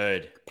that's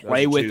good.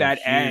 Play with that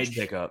edge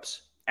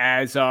pickups.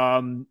 As,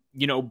 Brad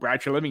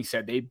Treliving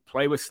said, they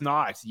play with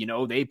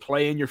snots, they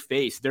play in your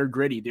face. They're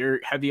gritty. They're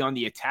heavy on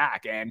the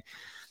attack. And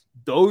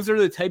those are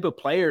the type of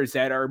players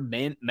that are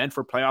meant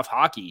for playoff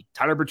hockey.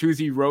 Tyler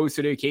Bertuzzi rose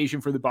to the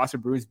occasion for the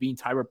Boston Bruins, being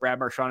tied with Brad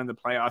Marchand in the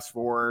playoffs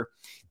for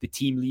the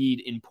team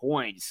lead in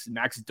points.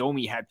 Max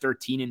Domi had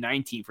 13 and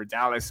 19 for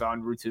Dallas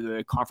en route to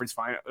the conference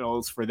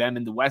finals for them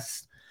in the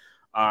West.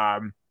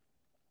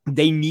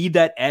 They need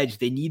that edge.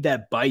 They need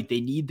that bite.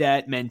 They need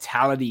that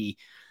mentality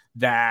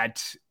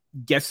that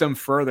gets them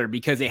further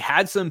because they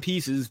had some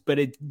pieces, but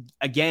it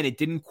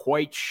didn't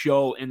quite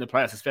show in the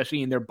playoffs,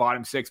 especially in their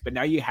bottom six. But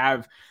now you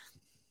have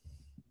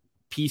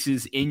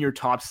pieces in your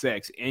top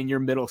six, in your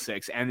middle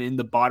six, and in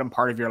the bottom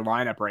part of your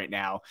lineup right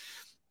now.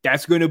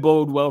 That's going to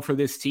bode well for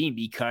this team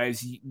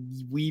because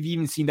we've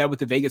even seen that with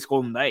the Vegas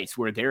Golden Knights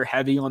where they're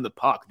heavy on the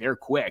puck. They're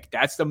quick.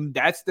 That's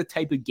the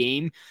type of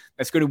game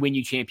that's going to win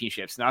you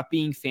championships, not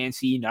being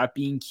fancy, not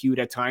being cute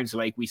at times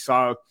like we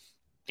saw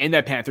in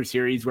that Panther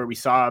series where we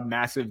saw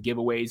massive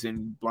giveaways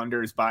and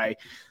blunders by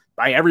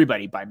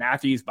everybody, by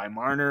Matthews, by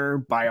Marner,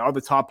 by all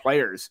the top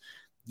players.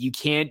 You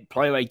can't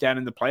play like that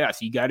in the playoffs.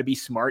 You got to be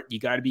smart. You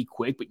got to be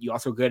quick, but you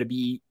also got to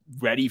be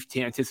ready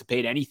to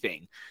anticipate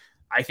anything.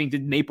 I think the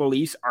Maple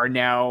Leafs are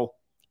now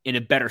in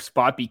a better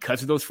spot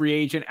because of those free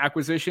agent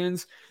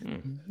acquisitions.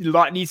 A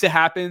lot needs to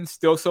happen.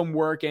 Still some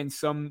work and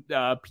some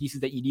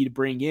pieces that you need to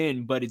bring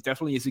in, but it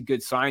definitely is a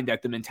good sign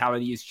that the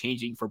mentality is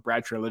changing for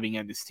Brad Treliving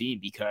and this team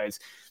because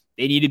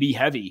they need to be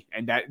heavy,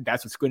 and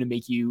that's what's going to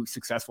make you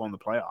successful in the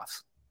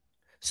playoffs.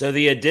 So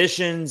the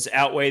additions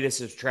outweigh the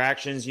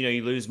subtractions.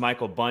 You lose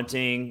Michael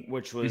Bunting,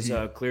 which was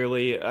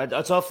clearly a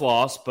tough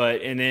loss.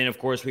 And then, of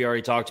course, we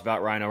already talked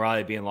about Ryan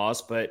O'Reilly being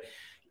lost. But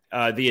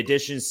the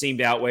additions seem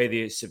to outweigh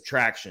the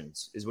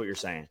subtractions, is what you're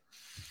saying.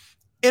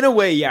 In a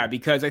way, yeah,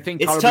 because I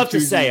think it's tough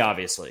to say,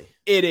 obviously.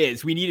 It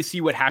is. We need to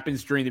see what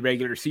happens during the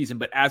regular season.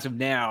 But as of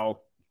now,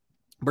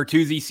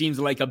 Bertuzzi seems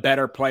like a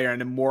better player and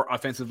a more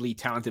offensively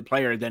talented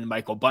player than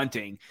Michael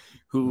Bunting,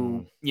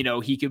 who,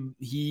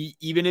 he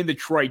even in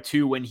Detroit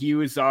too, when he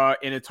was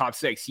in a top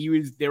six,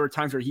 there were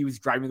times where he was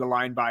driving the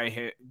line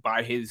by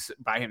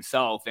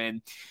himself,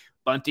 and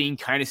Bunting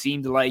kind of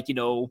seemed like,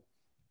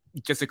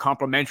 just a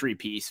complimentary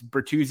piece.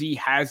 Bertuzzi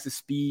has the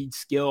speed,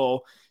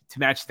 skill to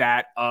match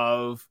that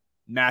of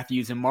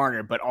Matthews and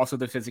Marner, but also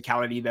the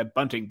physicality that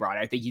Bunting brought.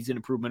 I think he's an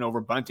improvement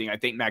over Bunting. I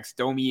think Max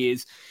Domi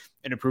is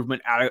an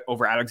improvement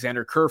over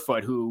Alexander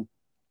Kerfoot, who,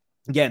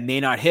 again,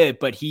 may not hit,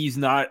 but he's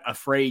not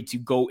afraid to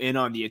go in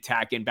on the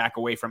attack and back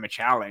away from a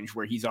challenge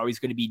where he's always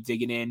going to be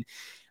digging in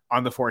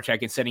on the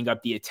forecheck and setting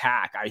up the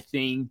attack. I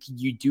think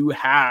you do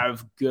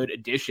have good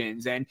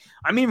additions. And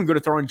I'm even going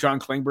to throw in John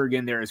Klingberg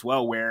in there as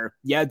well, where,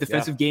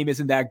 defensive game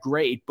isn't that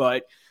great,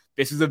 but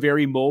this is a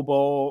very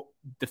mobile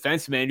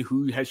defenseman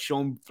who has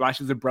shown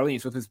flashes of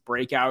brilliance with his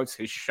breakouts,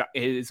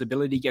 his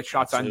ability to get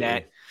shots on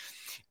net.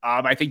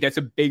 I think that's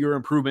a bigger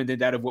improvement than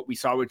that of what we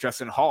saw with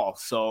Justin Hall.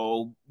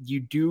 So you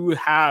do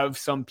have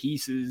some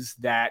pieces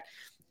that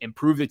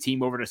improve the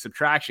team over the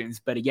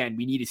subtractions. But again,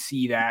 we need to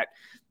see that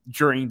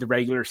during the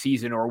regular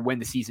season or when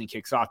the season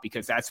kicks off,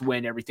 because that's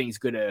when everything's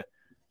going to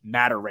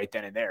matter right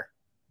then and there.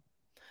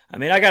 I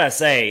mean, I got to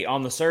say,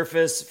 on the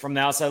surface, from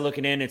the outside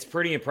looking in, it's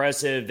pretty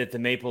impressive that the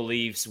Maple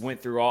Leafs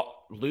went through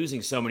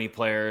losing so many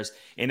players,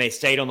 and they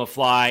stayed on the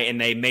fly, and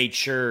they made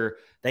sure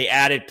they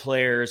added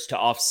players to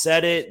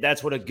offset it.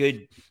 That's what a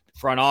good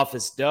front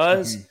office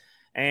does.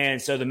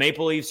 And so the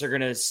Maple Leafs are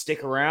going to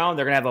stick around.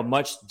 They're going to have a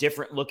much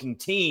different looking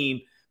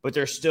team, but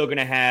they're still going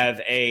to have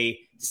a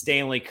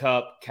Stanley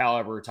Cup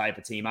caliber type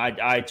of team.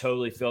 I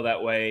totally feel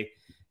that way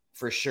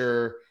for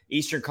sure.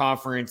 Eastern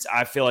Conference,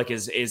 I feel like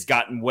is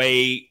gotten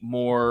way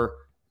more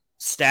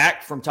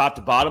stacked from top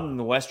to bottom than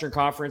the Western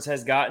Conference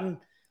has gotten.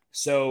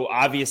 So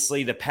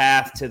obviously the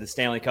path to the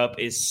Stanley Cup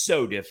is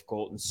so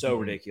difficult and so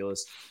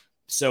ridiculous.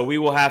 So we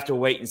will have to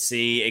wait and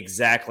see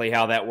exactly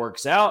how that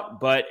works out.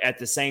 But at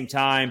the same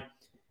time,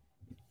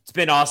 it's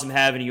been awesome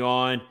having you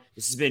on.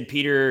 This has been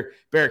Peter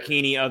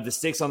Barachini of the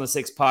Sticks on the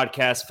Six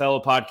podcast,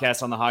 fellow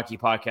podcast on the Hockey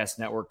Podcast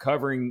Network,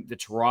 covering the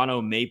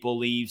Toronto Maple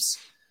Leafs.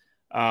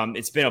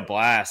 It's been a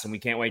blast, and we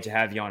can't wait to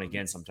have you on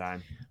again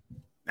sometime.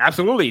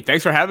 Absolutely.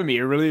 Thanks for having me.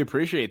 I really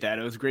appreciate that.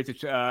 It was great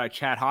to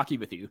chat hockey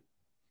with you.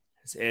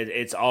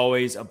 It's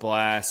always a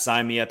blast.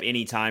 Sign me up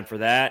anytime for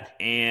that.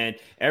 And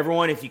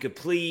everyone, if you could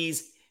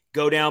please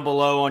go down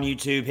below on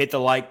YouTube, hit the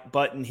like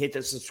button, hit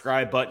the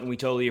subscribe button. We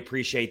totally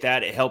appreciate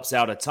that. It helps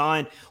out a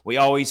ton. We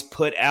always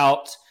put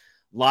out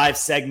live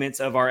segments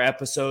of our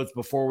episodes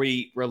before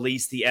we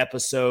release the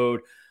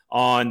episode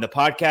on the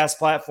podcast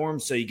platform.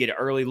 So you get an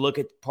early look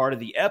at part of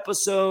the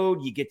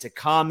episode. You get to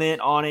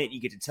comment on it.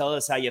 You get to tell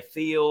us how you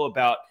feel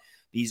about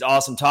these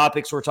awesome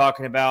topics we're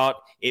talking about.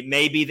 It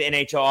may be the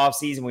NHL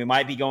offseason. We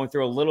might be going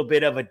through a little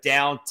bit of a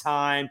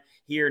downtime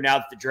here now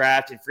that the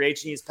draft and free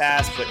agency has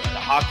passed, but the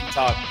hockey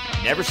talk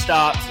never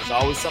stops. There's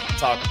always something to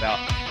talk about.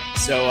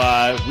 So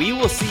we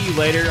will see you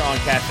later on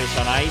Catfish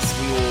on Ice.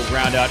 We will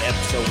round out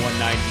episode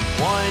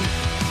 191,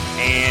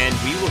 and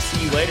we will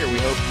see you later. We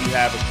hope you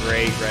have a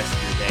great rest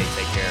of your day.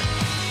 Take care.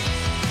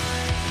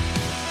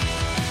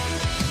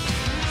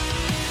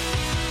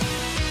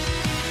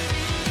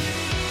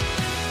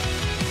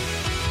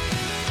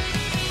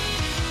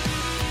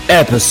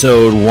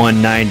 Episode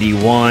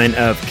 191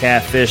 of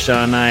Catfish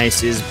on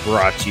Ice is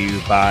brought to you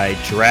by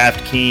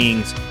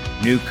DraftKings.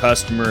 New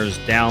customers,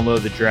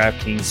 download the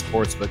DraftKings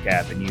Sportsbook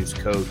app and use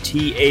code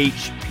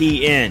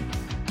THPN.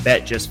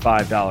 Bet just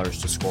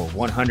 $5 to score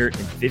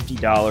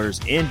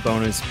 $150 in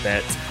bonus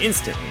bets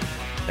instantly.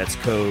 That's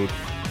code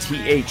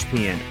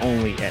THPN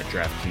only at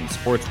DraftKings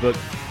Sportsbook.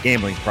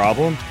 Gambling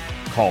problem?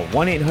 Call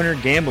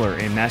 1-800-GAMBLER.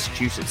 In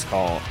Massachusetts,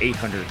 call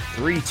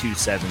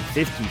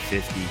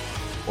 800-327-5050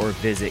 or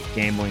visit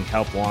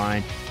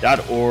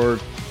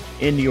gamblinghelpline.org.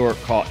 In New York,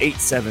 call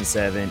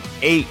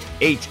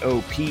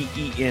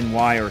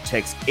 877-8-HOPENY or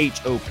text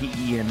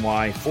HOPENY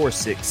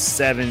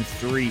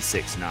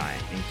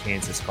 467-369. In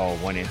Kansas, call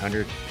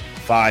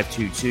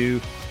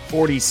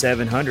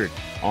 1-800-522-4700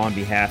 on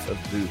behalf of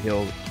Boot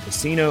Hill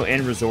Casino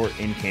and Resort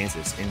in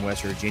Kansas. In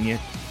West Virginia,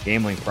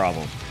 gambling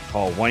problem.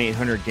 Call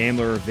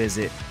 1-800-GAMBLER or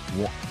visit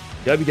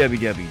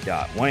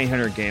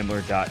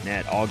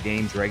www.1800gambler.net. All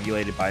games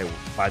regulated by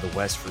the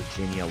West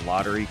Virginia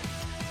Lottery.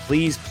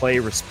 Please play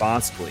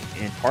responsibly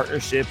in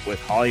partnership with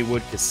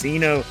Hollywood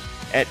Casino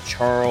at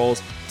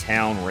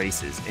Charlestown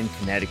Races in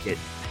Connecticut.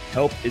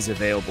 Help is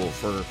available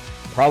for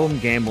problem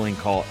gambling.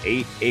 Call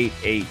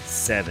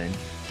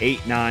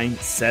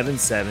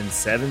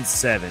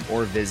 888-789-7777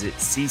 or visit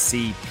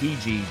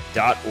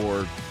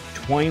ccpg.org.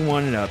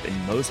 21 and up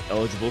in most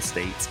eligible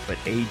states, but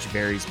age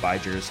varies by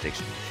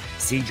jurisdiction.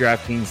 See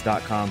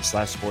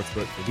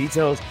DraftKings.com/sportsbook for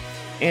details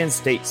and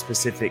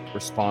state-specific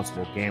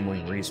responsible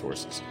gambling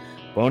resources.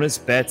 Bonus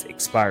bets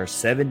expire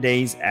 7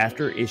 days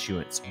after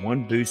issuance.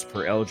 1 boost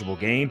per eligible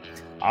game.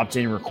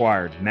 Opt-in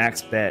required.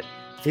 Max bet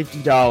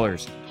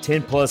 $50.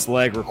 10-plus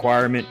leg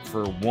requirement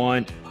for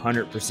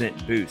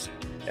 100% boost.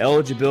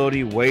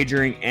 Eligibility,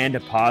 wagering, and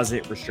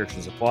deposit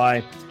restrictions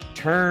apply.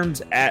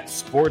 Terms at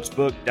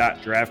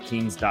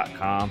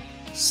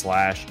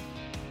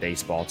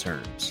sportsbook.draftkings.com/baseball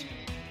terms.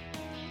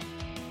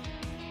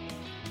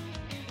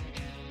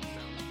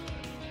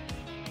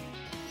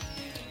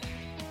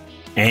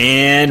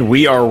 And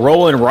we are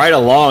rolling right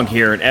along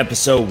here in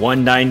episode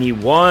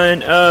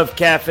 191 of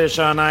Catfish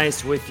on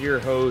Ice with your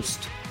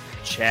host,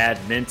 Chad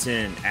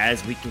Minton,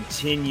 as we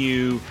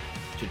continue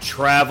to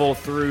travel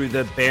through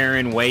the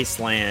barren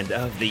wasteland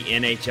of the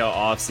NHL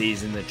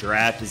offseason. The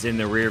draft is in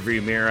the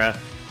rearview mirror.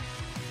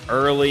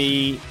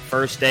 Early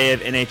first day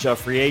of NHL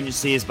free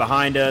agency is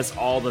behind us.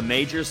 All the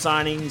major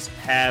signings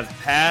have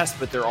passed,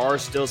 but there are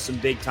still some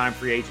big-time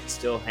free agents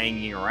still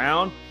hanging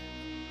around.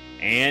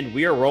 And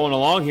we are rolling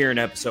along here in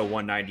episode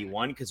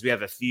 191 because we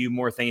have a few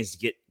more things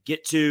to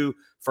get to.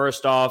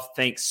 First off,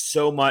 thanks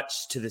so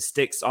much to the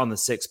Sticks on the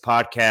Six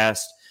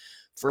podcast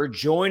for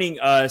joining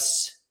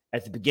us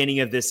at the beginning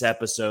of this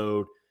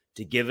episode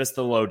to give us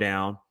the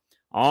lowdown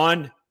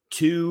on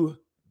 2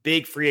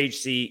 big free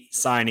agency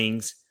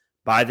signings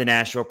by the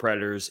Nashville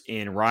Predators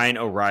in Ryan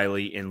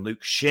O'Reilly and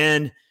Luke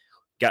Schenn.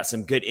 Got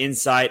some good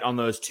insight on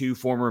those 2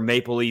 former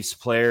Maple Leafs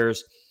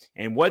players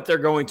and what they're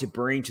going to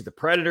bring to the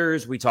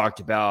Predators. We talked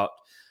about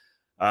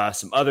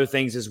some other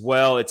things as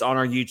well. It's on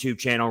our YouTube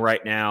channel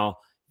right now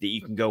that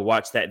you can go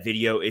watch that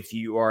video if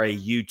you are a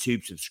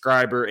YouTube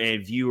subscriber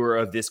and viewer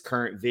of this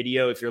current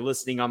video. If you're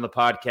listening on the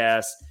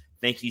podcast,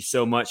 thank you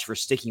so much for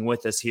sticking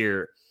with us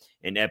here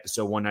in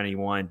episode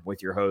 191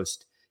 with your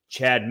host,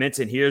 Chad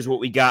Minton. Here's what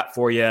we got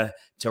for you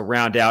to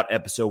round out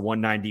episode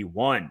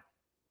 191.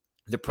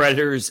 the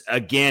Predators,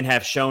 again,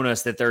 have shown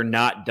us that they're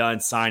not done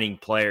signing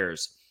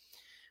players.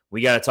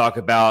 We got to talk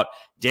about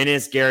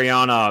Denis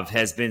Gurianov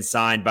has been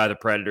signed by the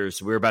Predators.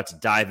 So we're about to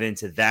dive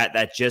into that.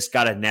 That just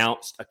got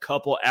announced a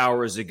couple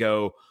hours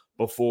ago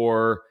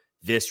before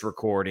this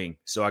recording.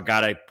 So I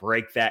got to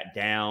break that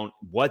down,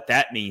 what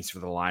that means for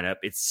the lineup.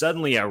 It's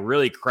suddenly a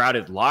really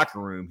crowded locker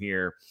room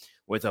here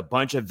with a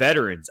bunch of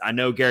veterans. I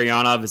know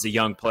Gurianov is a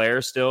young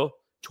player still,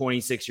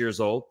 26 years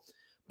old,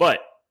 but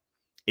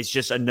it's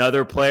just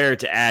another player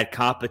to add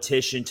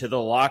competition to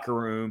the locker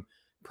room.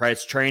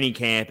 Preds training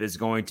camp is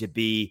going to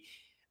be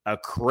a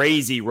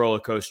crazy roller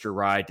coaster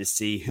ride to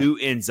see who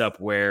ends up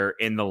where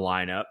in the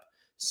lineup.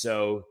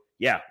 So,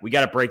 yeah, we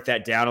got to break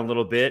that down a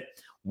little bit.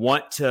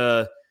 Want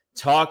to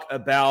talk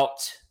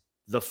about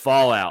the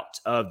fallout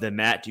of the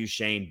Matt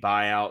Duchene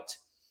buyout.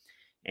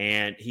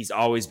 And he's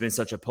always been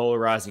such a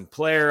polarizing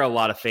player. A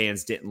lot of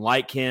fans didn't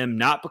like him,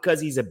 not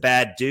because he's a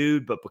bad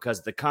dude, but because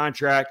of the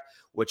contract,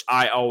 which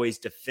I always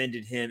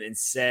defended him and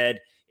said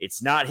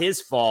it's not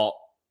his fault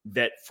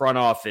that front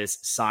office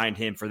signed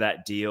him for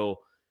that deal.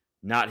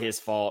 Not his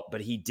fault,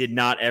 but he did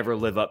not ever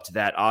live up to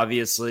that,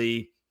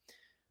 obviously.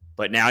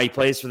 But now he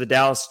plays for the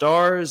Dallas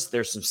Stars.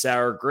 There's some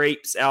sour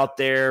grapes out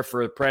there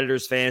for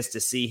Predators fans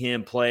to see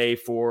him play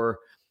for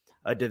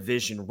a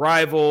division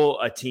rival,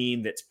 a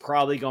team that's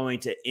probably going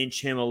to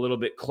inch him a little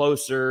bit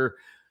closer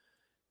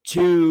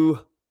to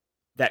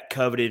that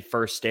coveted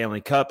first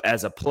Stanley Cup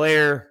as a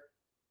player.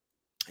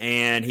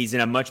 And he's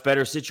in a much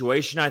better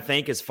situation, I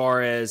think, as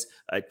far as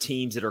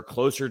teams that are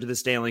closer to the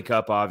Stanley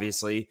Cup,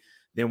 obviously,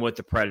 than what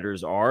the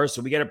Predators are.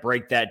 So we got to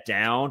break that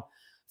down.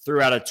 Threw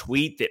out a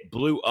tweet that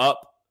blew up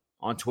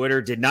on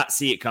Twitter. Did not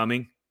see it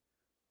coming.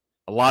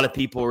 A lot of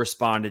people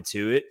responded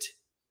to it.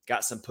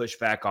 Got some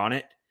pushback on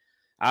it.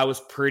 I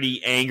was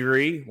pretty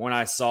angry when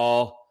I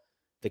saw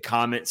the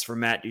comments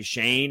from Matt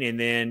Duchene, and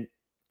then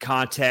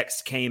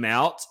context came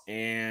out,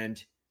 and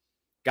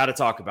got to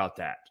talk about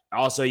that.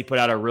 Also, he put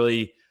out a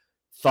really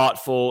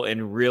thoughtful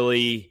and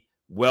really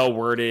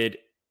well-worded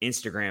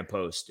Instagram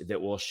post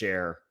that we'll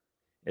share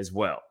as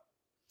well.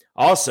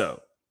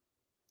 Also,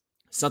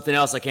 something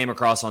else I came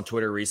across on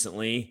Twitter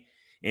recently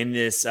in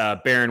this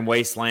barren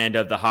wasteland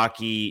of the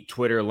hockey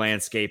Twitter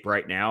landscape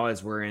right now,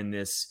 as we're in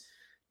this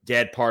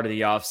dead part of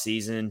the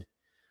offseason.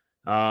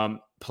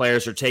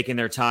 Players are taking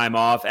their time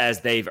off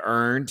as they've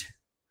earned.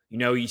 You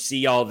know, you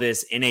see all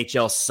this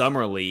NHL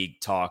Summer League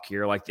talk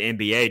here like the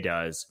NBA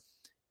does.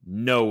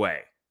 No way.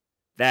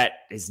 That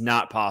is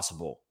not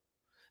possible.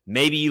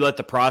 Maybe you let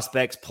the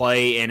prospects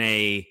play in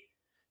a...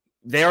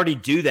 They already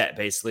do that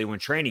basically when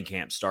training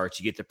camp starts.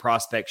 You get the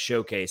prospect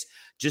showcase.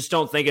 Just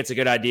don't think it's a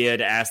good idea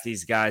to ask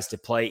these guys to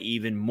play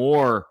even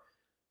more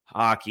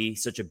hockey,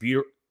 such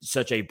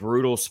a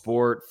brutal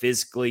sport,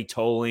 physically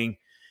tolling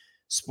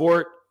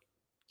sport.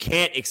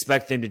 Can't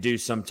expect them to do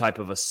some type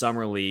of a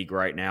summer league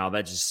right now.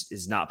 That just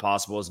is not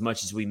possible. As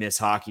much as we miss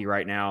hockey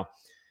right now,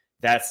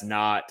 that's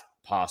not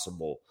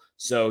possible.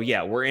 So,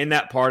 yeah, we're in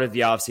that part of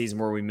the offseason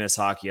where we miss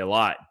hockey a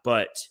lot.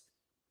 But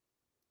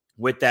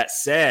with that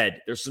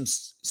said, there's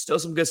still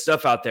some good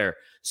stuff out there.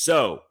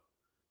 So,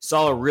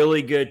 saw a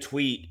really good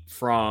tweet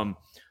from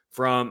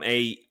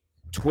a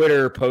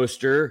Twitter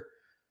poster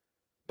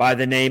by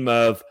the name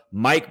of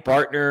Mike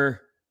Bartner,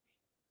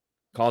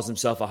 calls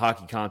himself a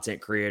hockey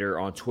content creator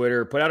on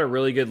Twitter, put out a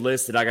really good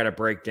list that I got to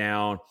break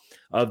down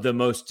of the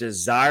most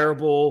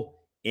desirable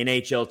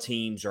NHL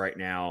teams right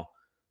now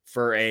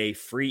for a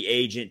free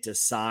agent to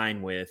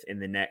sign with in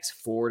the next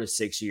 4 to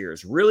 6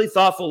 years. Really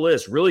thoughtful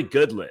list, really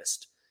good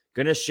list.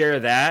 Going to share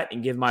that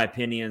and give my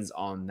opinions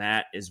on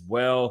that as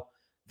well.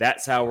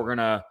 That's how we're going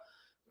to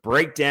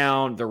break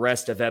down the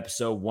rest of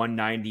episode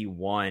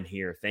 191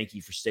 here. Thank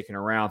you for sticking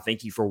around.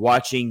 Thank you for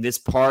watching this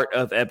part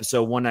of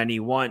episode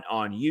 191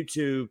 on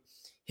YouTube.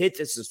 Hit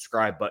the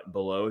subscribe button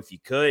below. If you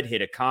could,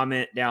 hit a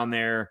comment down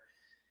there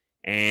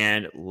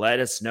and let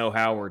us know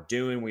how we're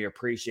doing. We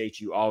appreciate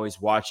you always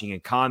watching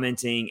and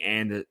commenting,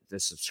 and the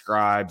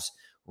subscribes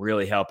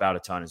really help out a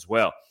ton as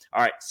well.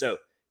 All right, so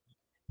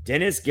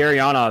Denis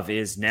Gurianov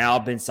is now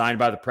been signed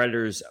by the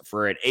Predators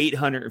for an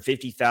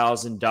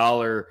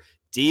 $850,000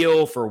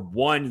 deal for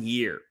 1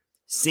 year.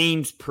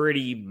 Seems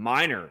pretty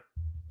minor,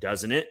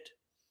 doesn't it?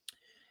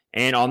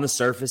 And on the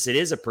surface, it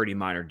is a pretty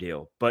minor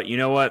deal. But you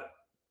know what?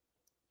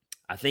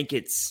 I think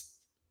it's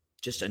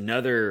just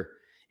another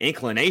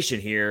inclination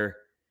here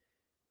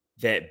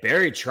that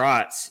Barry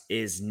Trotz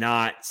is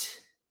not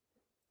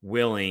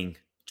willing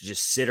to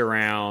just sit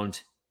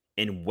around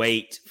and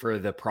wait for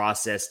the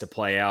process to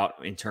play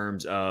out in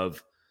terms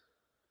of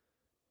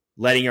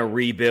letting a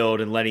rebuild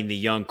and letting the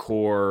young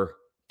core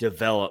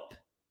develop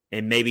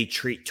and maybe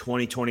treat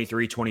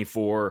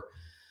 2023-24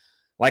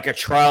 like a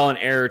trial and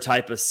error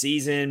type of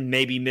season,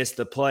 maybe miss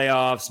the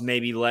playoffs,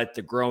 maybe let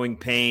the growing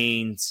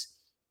pains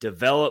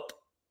develop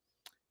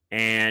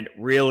and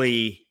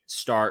really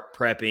start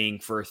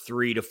prepping for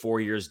 3 to 4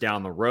 years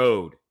down the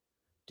road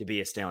to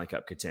be a Stanley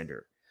Cup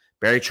contender.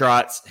 Barry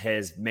Trotz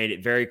has made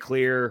it very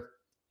clear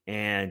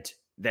and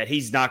that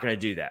he's not going to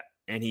do that.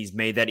 And he's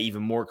made that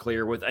even more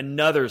clear with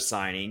another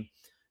signing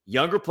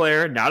Younger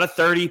player, not a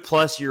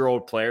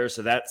 30-plus-year-old player,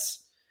 so that's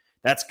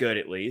good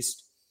at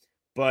least.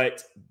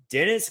 But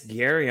Denis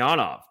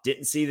Gurianov,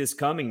 didn't see this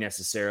coming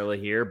necessarily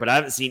here, but I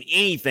haven't seen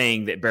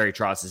anything that Barry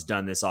Trotz has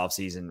done this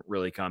offseason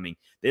really coming.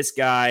 This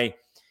guy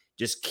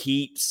just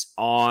keeps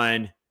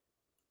on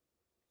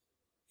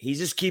 – he's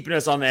just keeping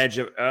us on the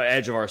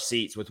edge of our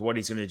seats with what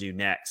he's going to do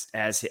next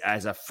as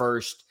a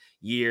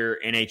first-year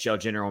NHL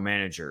general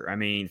manager. I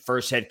mean,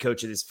 first head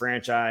coach of this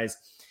franchise,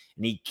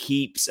 and he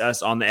keeps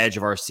us on the edge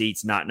of our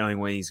seats not knowing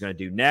what he's going to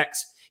do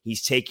next.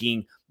 He's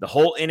taking the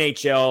whole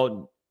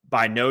NHL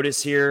by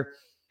notice here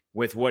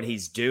with what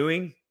he's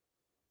doing.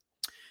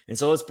 And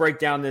so let's break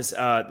down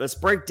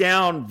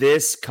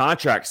this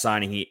contract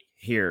signing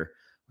here.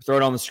 Throw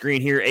it on the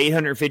screen here.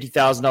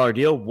 $850,000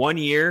 deal, 1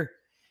 year.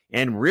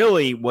 And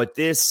really what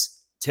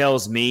this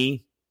tells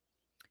me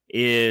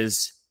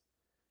is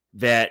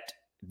that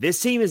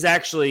this team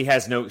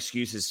has no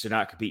excuses to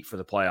not compete for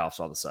the playoffs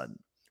all of a sudden.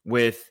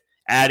 With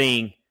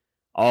adding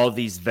all of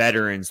these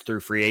veterans through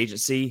free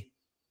agency,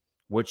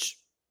 which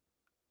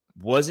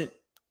wasn't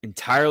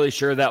entirely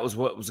sure that was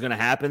what was going to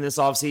happen this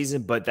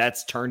offseason, but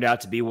that's turned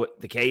out to be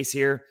the case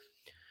here.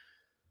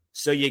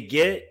 So you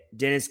get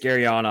Denis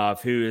Gurianov,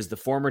 who is the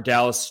former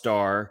Dallas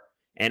Star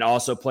and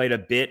also played a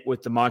bit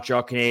with the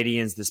Montreal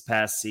Canadiens this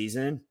past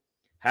season.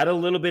 Had a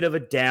little bit of a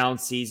down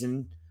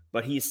season,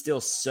 but he's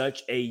still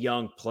such a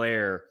young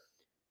player.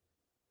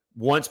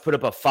 Once put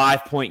up a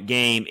 5-point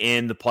game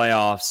in the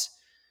playoffs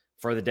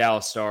for the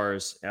Dallas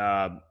Stars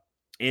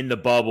in the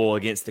bubble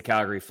against the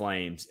Calgary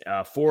Flames.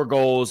 4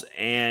 goals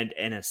and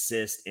an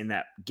assist in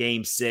that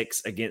Game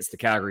 6 against the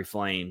Calgary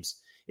Flames,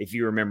 if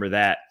you remember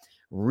that.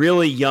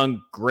 Really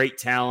young, great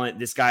talent.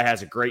 This guy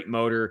has a great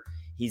motor.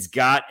 He's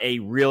got a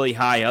really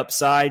high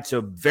upside,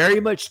 so very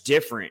much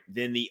different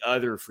than the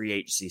other free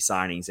agency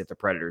signings that the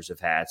Predators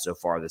have had so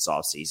far this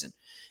offseason.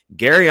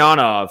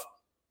 Gurianov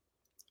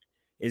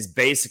is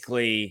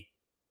basically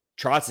 –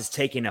 Trotz is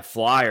taking a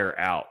flyer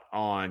out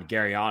on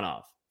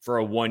Gurianov for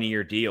a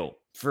 1-year deal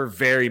for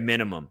very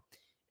minimum.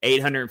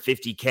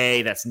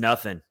 $850K, that's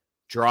nothing.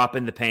 Drop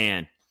in the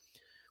pan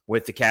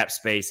with the cap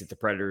space that the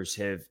Predators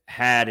have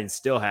had and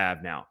still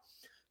have now.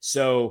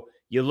 So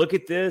you look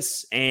at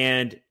this,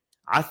 and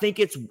I think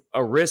it's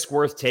a risk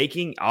worth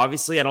taking.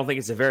 Obviously, I don't think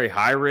it's a very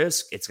high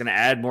risk. It's going to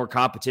add more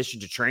competition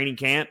to training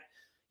camp.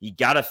 You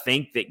got to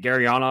think that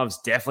Gurianov's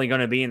definitely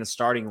going to be in the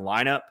starting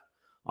lineup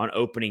on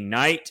opening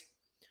night.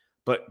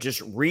 But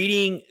just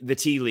reading the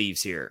tea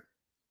leaves here,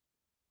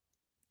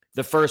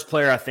 the first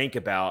player I think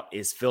about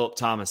is Philip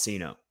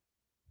Tomasino.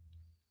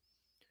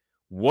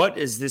 What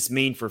does this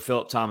mean for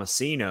Philip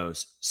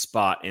Tomasino's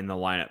spot in the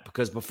lineup?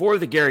 Because before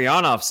the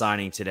Gurianov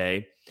signing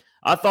today,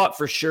 I thought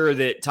for sure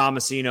that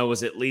Tomasino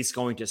was at least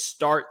going to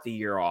start the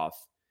year off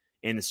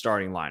in the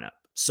starting lineup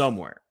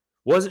somewhere.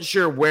 Wasn't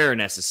sure where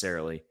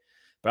necessarily,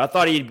 but I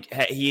thought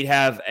he'd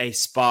have a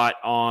spot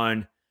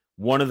on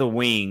one of the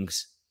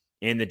wings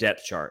in the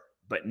depth chart.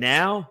 But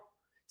now,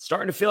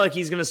 starting to feel like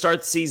he's going to start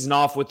the season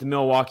off with the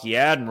Milwaukee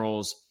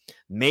Admirals.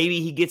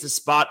 Maybe he gets a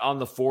spot on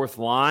the 4th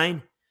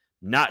line.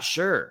 Not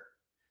sure.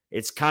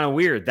 It's kind of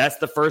weird. That's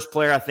the first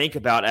player I think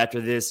about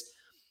after this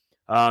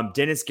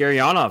Denis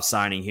Gurianov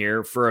signing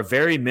here for a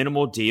very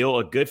minimal deal,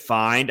 a good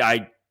find.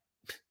 I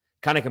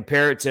kind of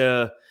compare it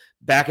to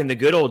back in the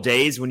good old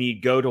days when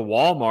you'd go to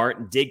Walmart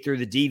and dig through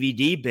the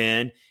DVD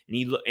bin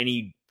and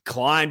you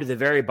climb to the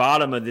very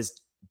bottom of this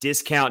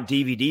discount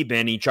DVD bin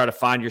and you try to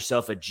find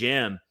yourself a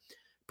gem.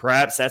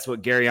 Perhaps that's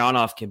what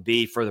Gurianov can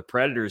be for the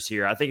Predators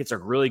here. I think it's a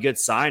really good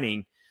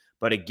signing.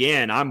 But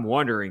again, I'm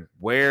wondering,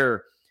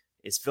 where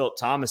is Philip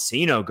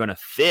Tomasino going to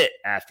fit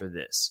after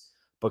this?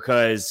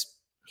 Because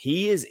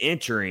he is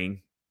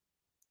entering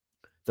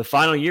the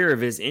final year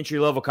of his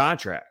entry-level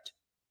contract.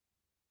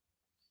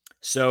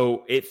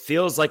 So it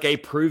feels like a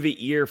prove-it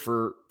year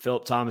for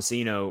Philip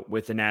Tomasino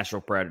with the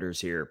Nashville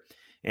Predators here.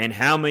 And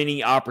how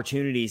many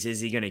opportunities is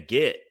he going to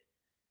get?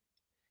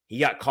 He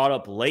got caught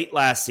up late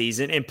last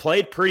season and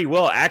played pretty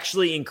well.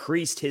 Actually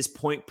increased his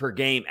point per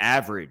game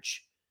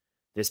average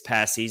this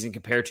past season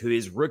compared to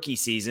his rookie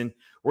season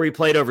where he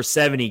played over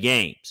 70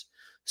 games.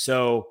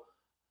 So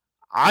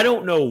I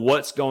don't know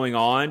what's going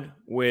on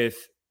with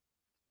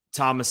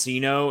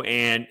Tomasino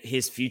and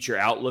his future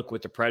outlook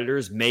with the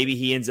Predators. Maybe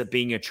he ends up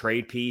being a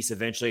trade piece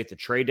eventually at the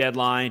trade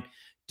deadline,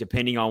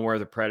 depending on where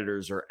the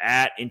Predators are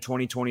at in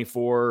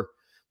 2024.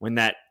 When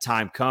that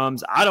time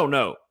comes, I don't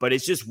know, but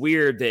it's just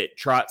weird that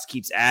Trotz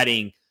keeps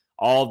adding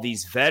all of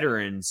these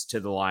veterans to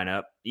the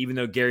lineup, even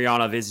though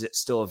Gurianov is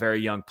still a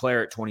very young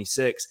player at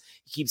 26.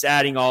 He keeps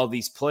adding all of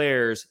these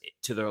players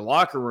to their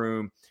locker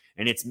room,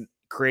 and it's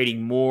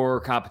creating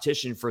more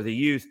competition for the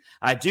youth.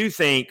 I do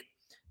think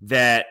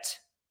that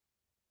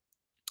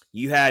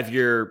you have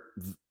your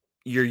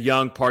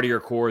young part of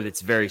your core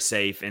that's very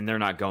safe, and they're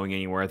not going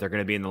anywhere. They're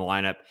going to be in the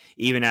lineup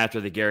even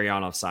after the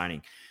Gurianov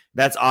signing.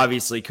 That's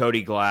obviously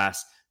Cody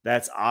Glass.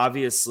 That's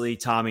obviously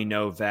Tommy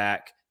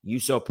Novak.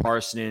 Juuso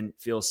Parssinen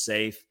feels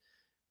safe.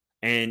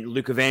 And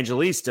Luke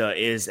Evangelista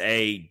is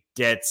a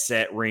dead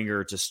set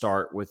ringer to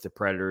start with the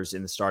Predators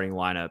in the starting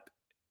lineup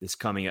this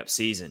coming up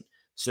season.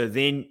 So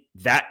then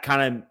that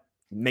kind of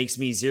makes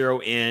me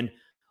zero in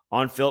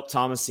on Philip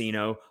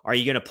Tomasino. Are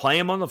you going to play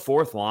him on the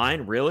fourth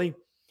line, really?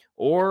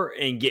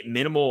 And get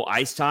minimal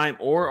ice time?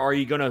 Or are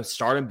you going to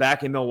start him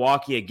back in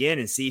Milwaukee again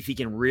and see if he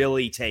can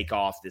really take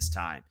off this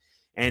time?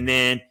 And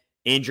then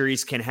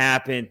injuries can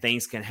happen,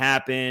 things can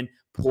happen,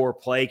 poor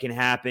play can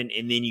happen,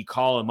 and then you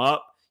call him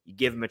up, you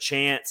give him a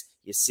chance,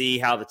 you see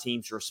how the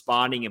team's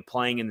responding and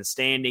playing in the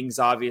standings,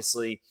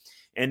 obviously.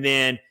 And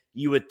then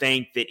you would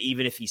think that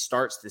even if he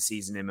starts the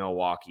season in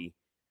Milwaukee,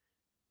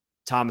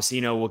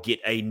 Tomasino will get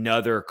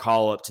another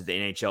call up to the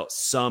NHL at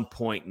some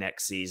point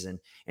next season,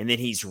 and then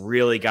he's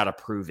really got to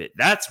prove it.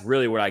 That's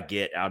really what I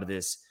get out of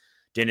this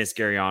Denis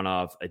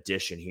Gurianov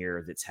edition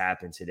here that's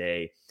happened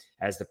today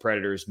as the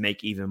Predators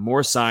make even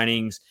more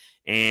signings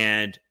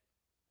and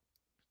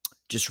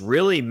just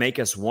really make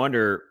us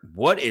wonder,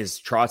 what is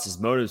Trotz's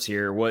motives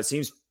here? Well,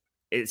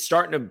 it's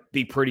starting to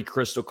be pretty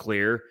crystal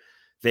clear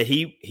that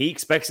he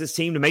expects his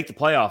team to make the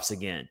playoffs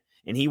again,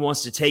 and he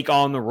wants to take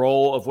on the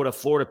role of what a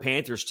Florida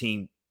Panthers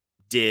team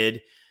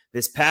did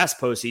this past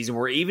postseason,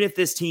 where even if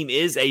this team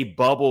is a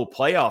bubble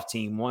playoff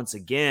team once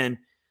again,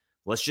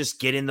 let's just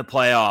get in the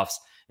playoffs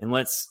and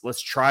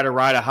let's try to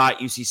ride a hot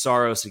UC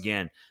Saros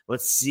again.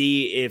 Let's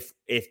see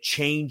if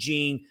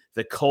changing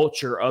the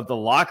culture of the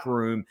locker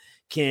room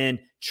can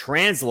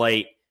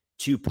translate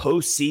to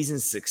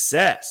postseason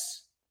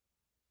success.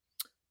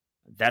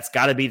 That's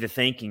got to be the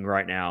thinking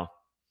right now,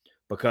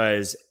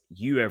 because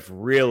you have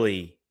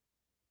really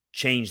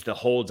changed the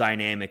whole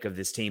dynamic of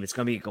this team. It's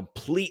going to be a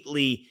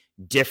completely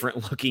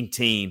different looking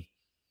team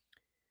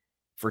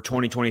for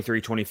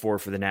 2023-24 for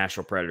the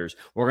Nashville Predators.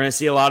 We're going to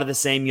see a lot of the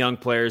same young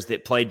players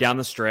that played down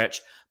the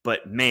stretch,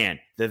 but man,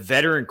 the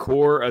veteran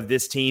core of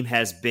this team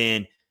has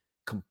been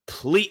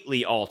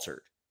completely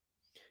altered.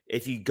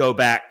 If you go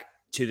back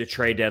to the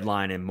trade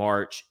deadline in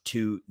March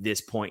to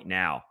this point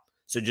now.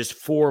 So just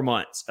 4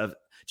 months of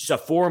just a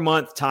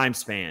 4-month time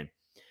span.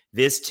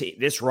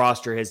 This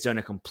roster has done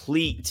a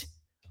complete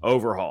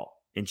overhaul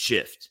and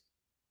shift.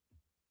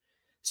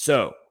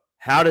 So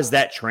how does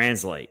that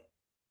translate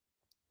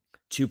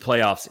to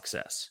playoff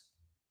success?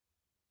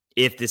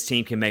 If this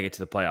team can make it to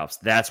the playoffs,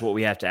 that's what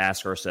we have to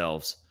ask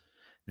ourselves.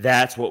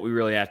 That's what we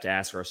really have to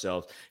ask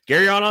ourselves.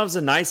 Gurianov's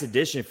a nice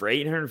addition for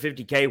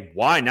 $850K.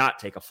 Why not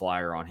take a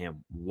flyer on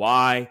him?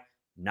 Why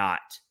not?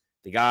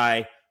 The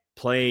guy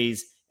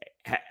plays.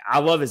 I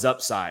love his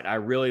upside. I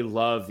really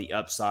love the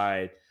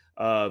upside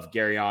of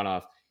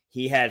Gurianov.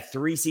 He had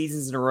 3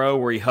 seasons in a row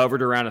where he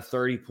hovered around a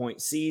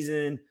 30-point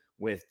season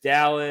with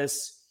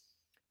Dallas.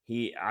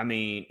 He's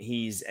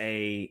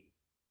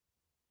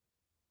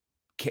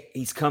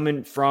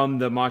coming from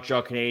the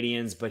Montreal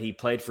Canadiens, but he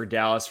played for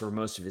Dallas for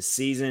most of his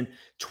season.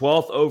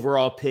 12th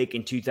overall pick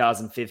in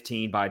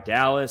 2015 by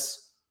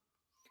Dallas.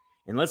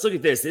 And let's look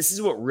at this. This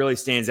is what really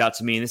stands out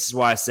to me, and this is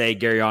why I say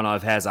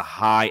Gurianov has a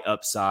high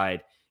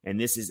upside, and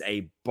this is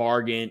a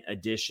bargain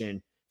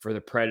addition for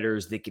the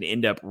Predators that can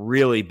end up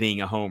really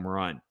being a home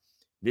run.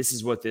 This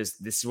is what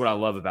I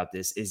love about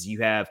this, is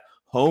you have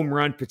home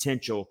run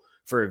potential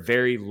for a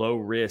very low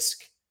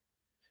risk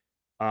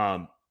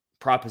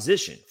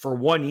proposition for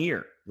 1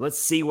 year. Let's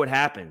see what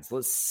happens.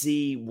 Let's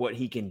see what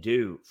he can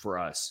do for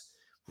us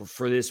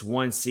for this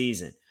one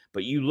season.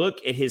 But you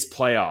look at his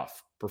playoff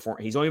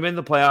performance. He's only been in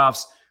the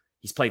playoffs.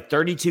 He's played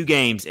 32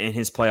 games in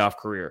his playoff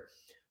career.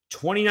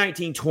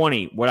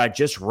 2019-20, what I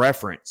just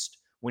referenced,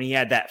 when he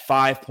had that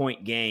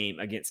 5-point game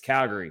against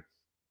Calgary.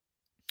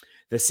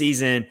 The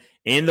season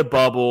in the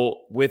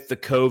bubble with the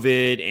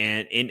COVID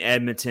and in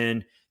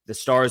Edmonton, the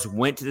Stars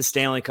went to the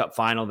Stanley Cup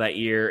final that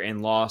year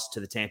and lost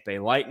to the Tampa Bay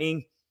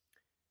Lightning.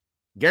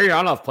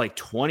 Gurianov played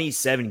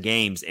 27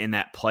 games in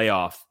that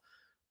playoff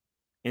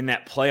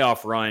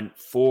run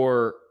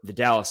for the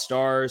Dallas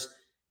Stars.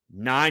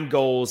 9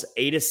 goals,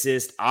 8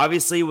 assists.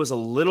 Obviously, it was a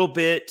little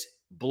bit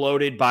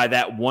bloated by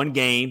that one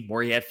game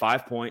where he had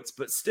 5 points,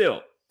 but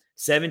still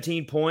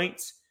 17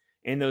 points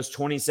in those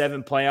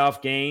 27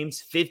 playoff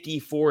games,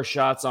 54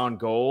 shots on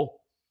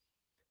goal.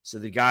 So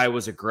the guy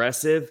was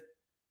aggressive.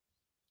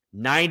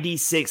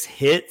 96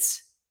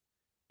 hits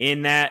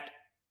in that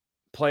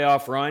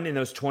playoff run in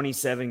those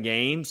 27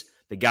 games.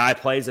 The guy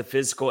plays a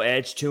physical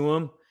edge to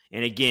him.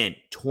 And again,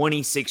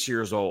 26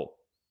 years old.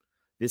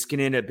 This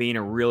can end up being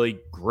a really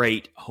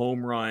great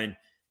home run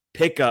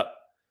pickup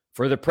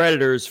for the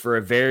Predators for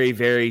a very,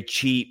 very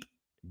cheap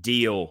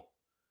deal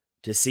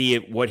to see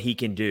what he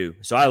can do.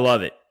 So I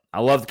love it. I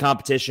love the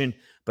competition.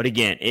 But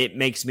again, it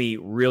makes me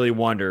really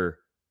wonder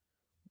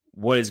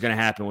what is going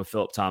to happen with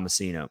Philip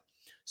Tomasino.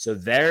 So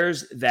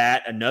there's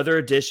that. Another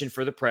addition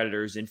for the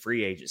Predators in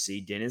free agency.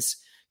 Denis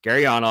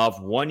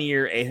Gurianov, 1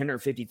 year,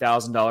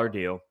 $850,000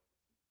 deal.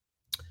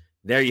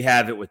 There you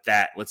have it with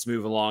that. Let's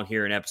move along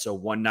here in episode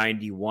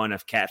 191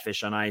 of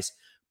Catfish on Ice,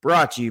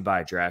 brought to you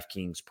by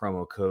DraftKings,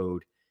 promo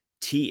code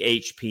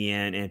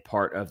THPN, and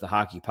part of the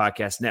Hockey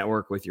Podcast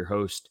Network with your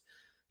host,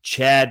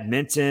 Chad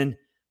Minton.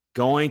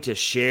 We're going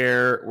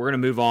to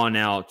move on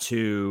now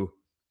to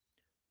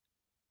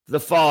the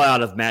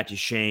fallout of Matt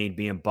Duchene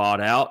being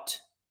bought out.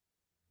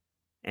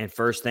 And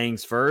first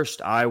things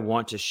first, I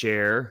want to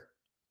share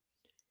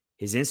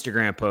his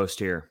Instagram post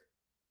here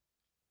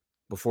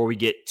before we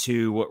get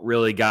to what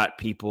really got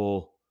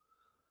people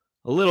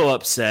a little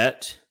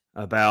upset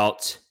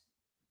about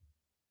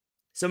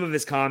some of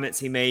his comments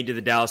he made to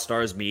the Dallas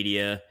Stars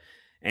media.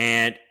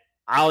 And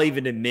I'll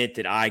even admit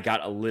that I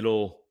got a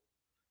little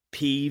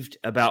peeved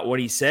about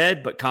what he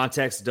said, but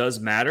context does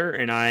matter.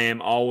 And I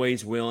am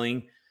always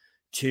willing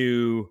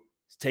to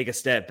take a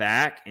step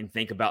back and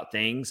think about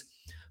things.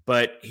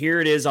 But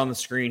here it is on the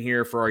screen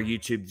here for our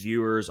YouTube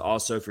viewers.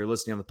 Also, if you're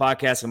listening on the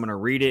podcast, I'm going to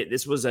read it.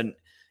 This was an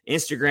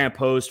Instagram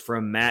post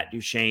from Matt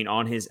Duchene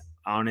on his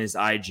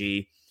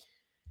IG,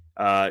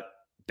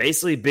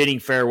 basically bidding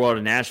farewell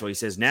to Nashville. He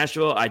says,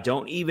 "Nashville, I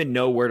don't even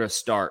know where to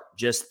start.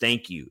 Just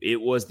thank you. It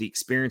was the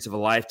experience of a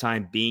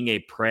lifetime being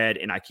a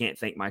Pred, and I can't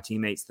thank my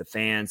teammates, the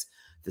fans,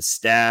 the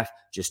staff,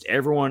 just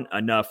everyone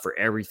enough for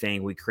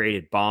everything. We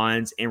created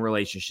bonds and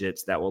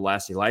relationships that will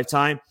last a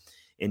lifetime,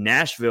 and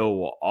Nashville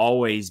will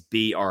always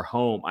be our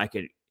home." I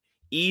could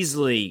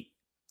easily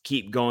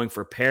keep going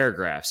for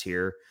paragraphs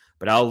here,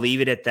 but I'll leave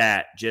it at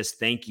that. Just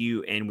thank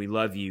you, and we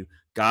love you.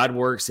 God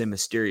works in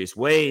mysterious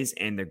ways,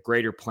 and the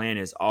greater plan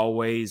is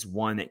always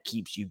one that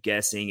keeps you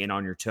guessing and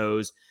on your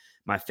toes.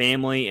 My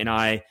family and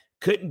I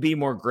couldn't be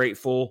more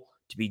grateful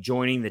to be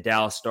joining the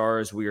Dallas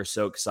Stars. We are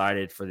so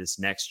excited for this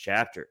next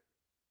chapter.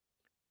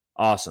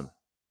 Awesome.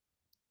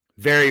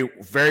 Very,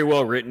 very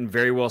well written,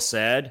 very well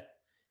said.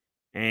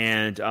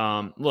 And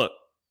look,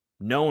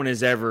 no one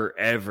has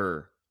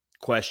ever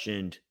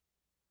questioned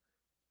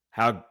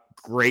how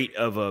great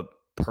of a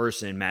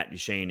person Matt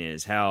Duchene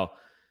is, how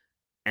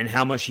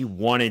much he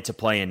wanted to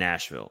play in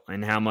Nashville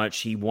and how much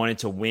he wanted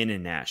to win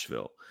in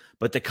Nashville.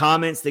 But the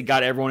comments that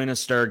got everyone in a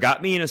stir,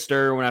 got me in a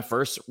stir when I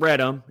first read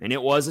them, and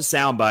it was a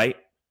soundbite,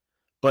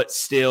 but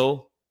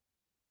still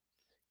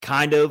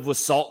kind of was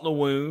salt in the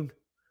wound,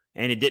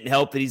 and it didn't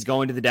help that he's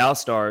going to the Dallas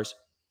Stars,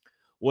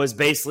 was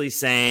basically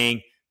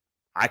saying,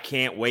 I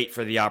can't wait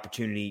for the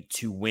opportunity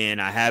to win.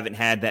 I haven't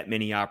had that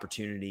many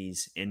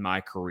opportunities in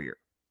my career.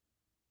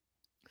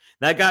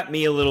 That got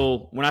me a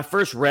little, when I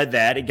first read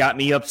that, it got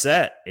me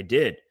upset. It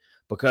did,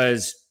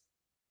 because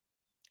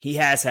he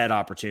has had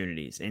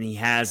opportunities and he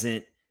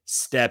hasn't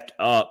stepped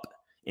up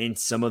in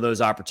some of those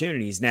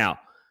opportunities. Now,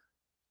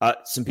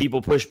 some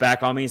people push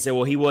back on me and say,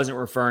 well, he wasn't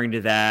referring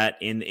to that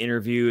in the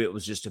interview. It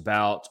was just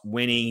about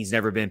winning. He's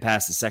never been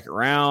past the second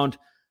round.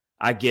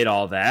 I get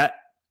all that.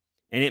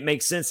 And it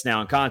makes sense now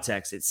in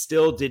context. It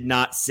still did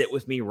not sit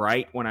with me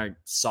right when I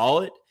saw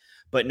it.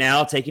 But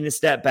now taking a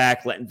step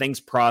back, letting things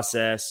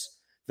process,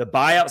 the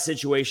buyout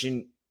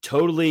situation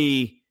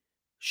totally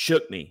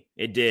shook me.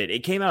 It did.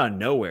 It came out of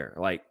nowhere.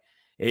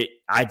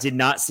 I did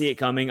not see it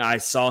coming. I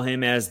saw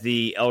him as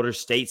the elder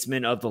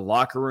statesman of the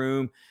locker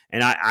room.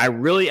 And I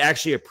really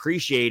actually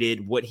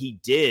appreciated what he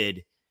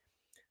did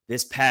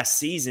this past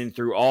season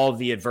through all of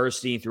the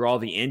adversity and through all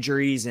the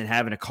injuries and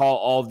having to call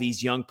all of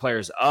these young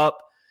players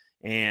up.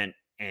 And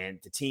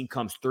the team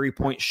comes 3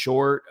 points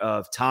short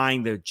of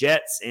tying the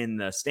Jets in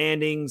the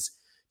standings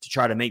to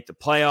try to make the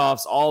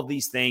playoffs. All of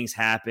these things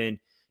happen.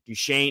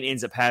 Duchene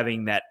ends up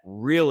having that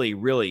really,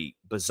 really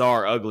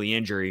bizarre, ugly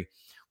injury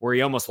where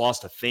he almost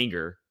lost a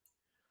finger.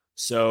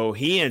 So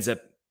he ends up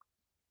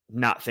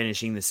not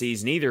finishing the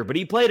season either, but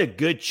he played a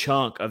good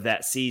chunk of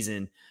that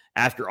season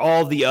after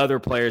all the other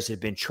players had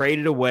been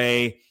traded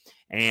away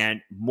and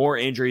more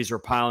injuries were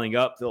piling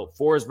up. Philip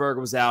Forsberg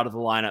was out of the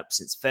lineup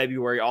since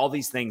February. All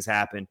these things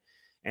happened.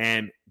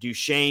 And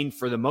Duchene,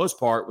 for the most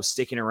part, was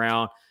sticking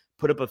around,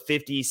 put up a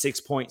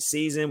 56-point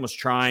season, was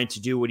trying to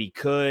do what he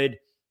could.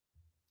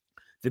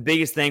 The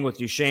biggest thing with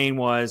Duchene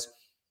was,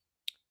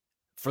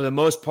 for the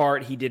most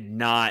part, he did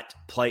not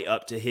play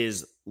up to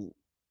his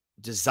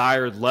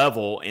desired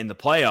level in the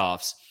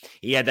playoffs.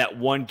 He had that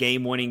one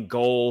game-winning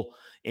goal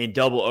in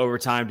double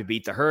overtime to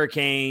beat the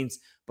Hurricanes.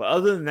 But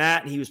other than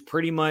that, he was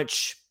pretty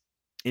much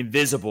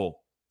invisible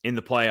in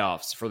the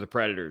playoffs for the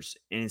Predators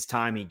in his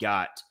time he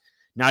got.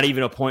 Not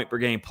even a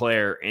point-per-game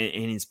player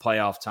in his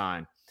playoff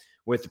time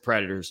with the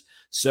Predators.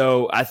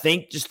 So I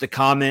think just the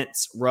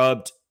comments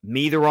rubbed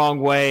me the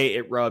wrong way.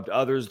 It rubbed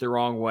others the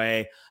wrong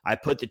way. I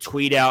put the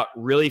tweet out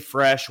really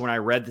fresh when I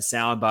read the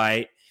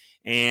soundbite,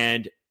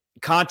 and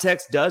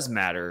context does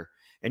matter.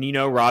 And,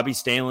 Robbie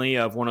Stanley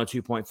of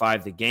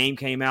 102.5 The Game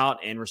came out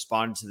and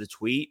responded to the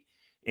tweet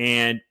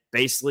and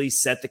basically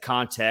set the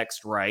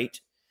context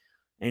right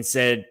and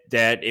said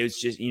that it was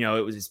just,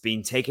 it's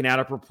being taken out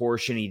of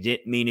proportion. He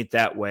didn't mean it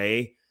that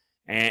way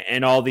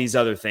and all these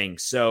other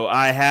things. So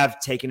I have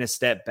taken a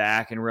step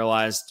back and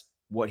realized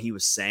what he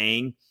was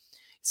saying.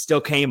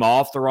 Still came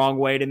off the wrong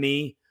way to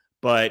me,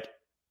 but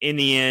in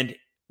the end,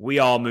 we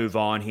all move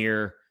on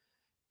here.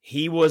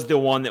 He was the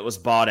one that was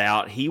bought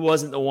out. He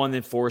wasn't the one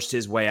that forced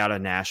his way out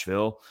of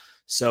Nashville.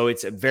 So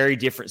it's a very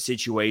different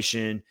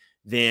situation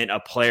than a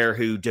player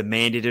who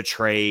demanded a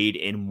trade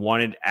and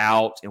wanted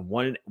out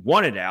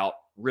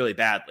really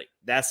badly.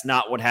 That's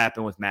not what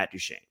happened with Matt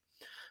Duchene.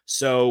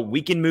 So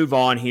we can move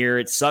on here.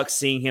 It sucks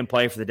seeing him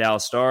play for the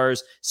Dallas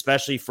Stars,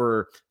 especially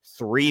for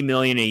 $3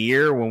 million a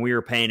year when we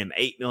were paying him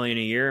 $8 million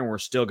a year, and we're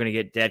still going to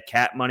get dead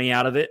cap money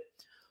out of it.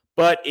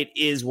 But it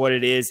is what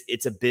it is.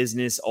 It's a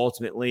business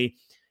ultimately.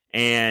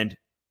 And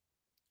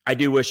I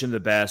do wish him the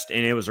best.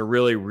 And it was a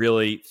really,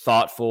 really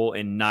thoughtful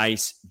and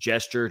nice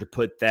gesture to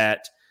put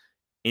that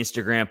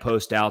Instagram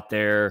post out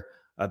there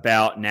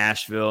about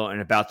Nashville and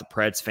about the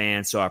Preds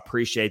fans. So I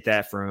appreciate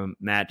that from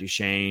Matt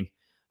Duchene.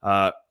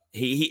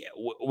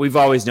 We've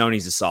always known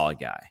he's a solid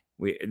guy.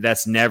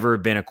 That's never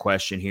been a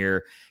question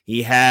here.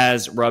 He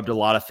has rubbed a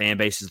lot of fan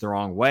bases the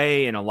wrong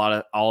way, and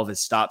all of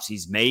his stops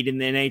he's made in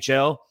the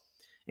NHL,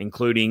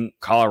 including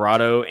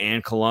Colorado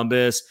and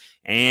Columbus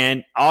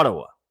and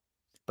Ottawa.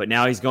 But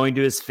now he's going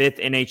to his 5th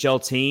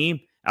NHL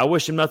team. I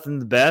wish him nothing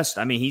but the best.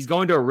 I mean, he's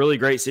going to a really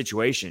great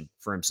situation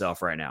for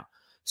himself right now.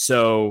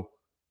 So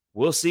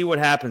we'll see what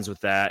happens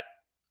with that.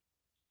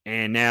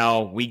 And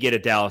now we get a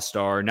Dallas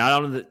Star,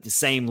 not on the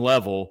same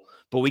level,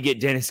 but we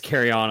get Denis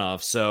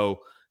Gurianov.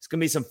 So it's going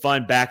to be some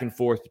fun back and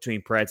forth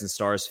between Preds and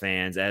Stars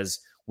fans as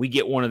we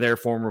get one of their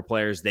former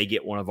players. They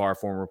get one of our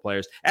former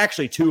players.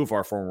 Actually, 2 of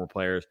our former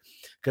players,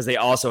 because they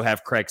also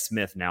have Craig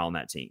Smith now on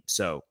that team.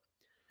 So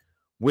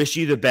wish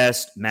you the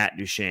best, Matt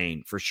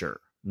Duchene, for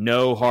sure.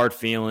 No hard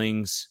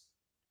feelings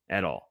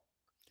at all.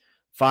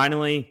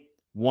 Finally,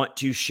 want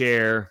to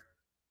share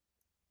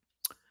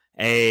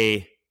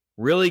a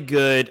really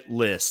good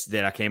list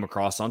that I came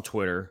across on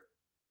Twitter.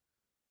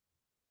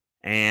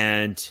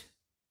 And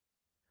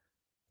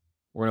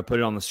we're going to put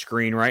it on the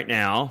screen right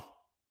now.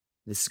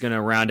 This is going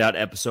to round out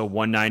episode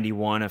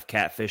 191 of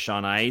Catfish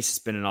on Ice. It's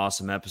been an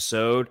awesome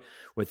episode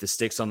with the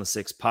Sticks on the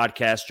Six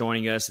podcast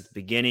joining us at the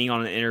beginning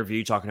on an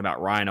interview talking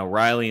about Ryan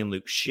O'Reilly and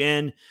Luke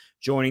Schenn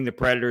joining the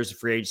Predators of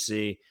free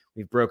agency.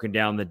 We've broken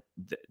down the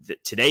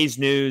today's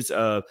news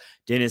of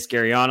Denis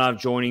Gurianov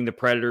joining the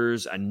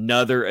Predators,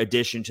 another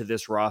addition to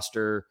this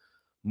roster,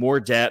 more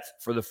depth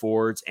for the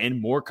forwards,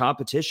 and more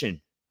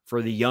competition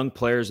for the young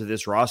players of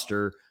this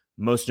roster,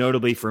 most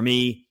notably for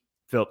me,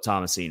 Philip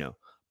Tomasino.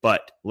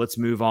 But let's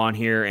move on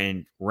here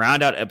and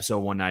round out episode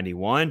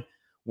 191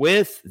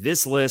 with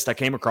this list I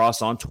came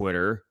across on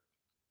Twitter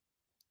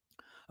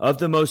of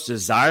the most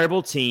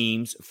desirable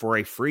teams for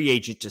a free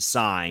agent to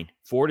sign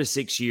 4 to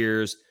 6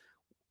 years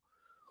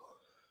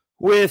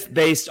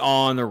based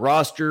on the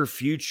roster,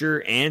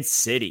 future, and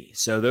city.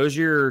 So those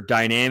are your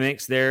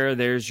dynamics there.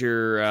 There's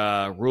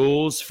your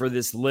rules for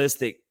this list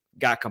that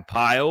got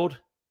compiled.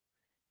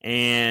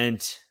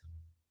 And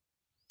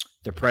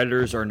the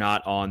Predators are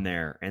not on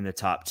there in the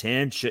top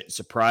 10. Shouldn't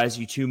surprise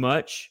you too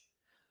much.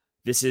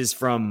 This is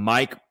from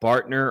Mike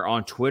Bartner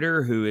on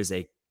Twitter, who is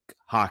a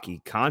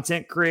hockey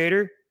content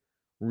creator.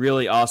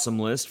 Really awesome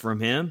list from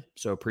him.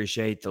 So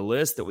appreciate the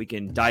list that we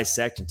can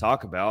dissect and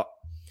talk about.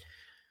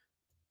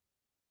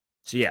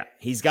 So yeah,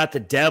 he's got the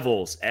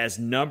Devils as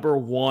number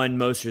 1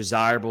 most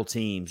desirable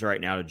teams right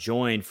now to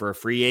join for a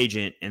free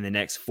agent in the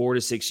next 4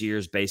 to 6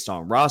 years based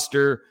on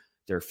roster,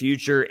 their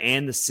future,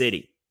 and the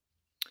city.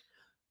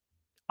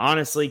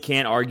 Honestly,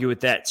 can't argue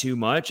with that too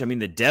much. I mean,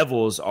 the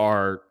Devils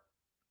are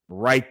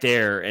right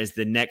there as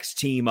the next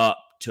team up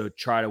to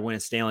try to win a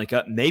Stanley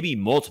Cup, maybe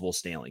multiple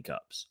Stanley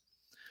Cups.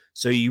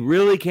 So you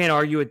really can't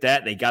argue with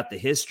that. They got the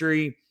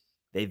history.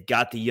 They've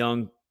got the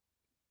young,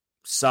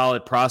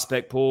 solid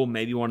prospect pool,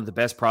 maybe one of the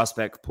best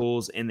prospect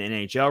pools in the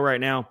NHL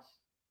right now.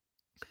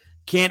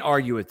 Can't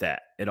argue with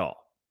that at all.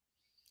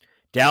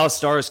 Dallas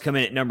Stars come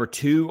in at number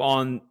 2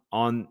 on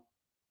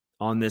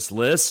this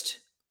list.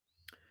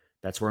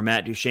 That's where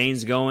Matt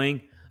Duchene's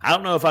going. I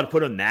don't know if I'd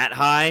put them that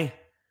high.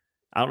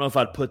 I don't know if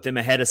I'd put them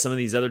ahead of some of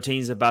these other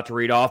teams about to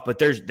read off, but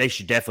they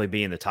should definitely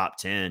be in the top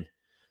 10.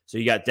 So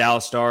you got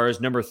Dallas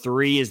Stars. Number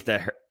 3 is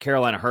the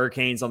Carolina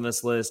Hurricanes on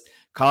this list.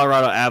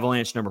 Colorado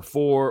Avalanche, number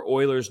 4.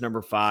 Oilers,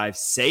 number 5.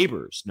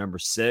 Sabres, number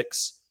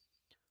 6.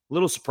 A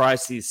little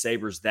surprised to see the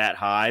Sabres that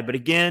high. But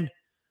again,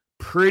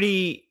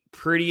 pretty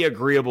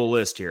agreeable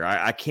list here.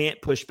 I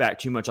can't push back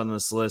too much on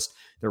this list.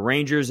 The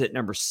Rangers at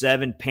number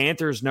 7.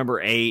 Panthers, number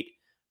 8.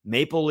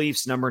 Maple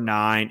Leafs, number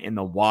 9. And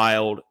the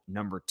Wild,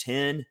 number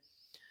 10.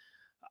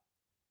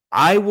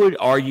 I would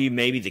argue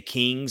maybe the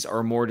Kings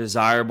are more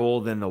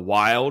desirable than the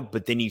Wild,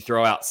 but then you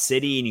throw out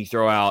city and you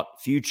throw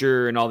out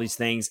future and all these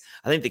things.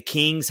 I think the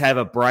Kings have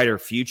a brighter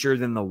future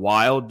than the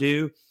Wild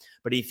do.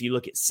 But if you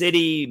look at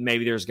city,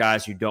 maybe there's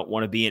guys who don't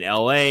want to be in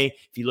LA.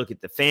 If you look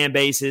at the fan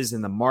bases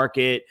and the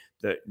market,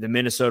 the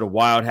Minnesota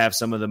Wild have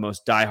some of the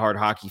most diehard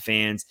hockey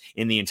fans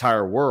in the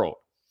entire world.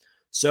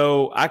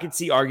 So I could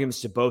see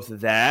arguments to both of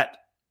that.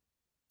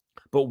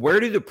 But where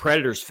do the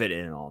Predators fit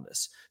in all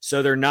this?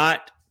 So they're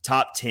not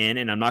top 10,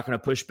 and I'm not going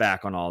to push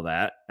back on all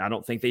that. I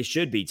don't think they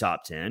should be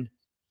top 10.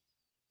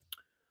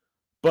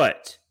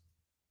 But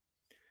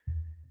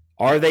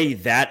are they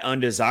that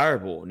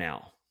undesirable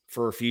now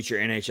for future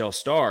NHL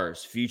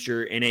stars,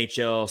 future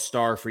NHL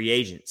star free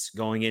agents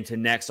going into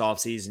next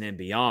offseason and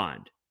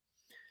beyond?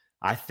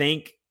 I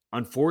think,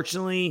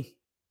 unfortunately,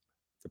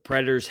 the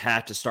Predators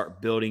have to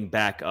start building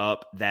back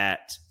up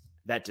that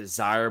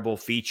desirable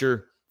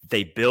feature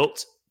they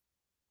built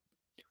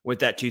with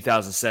that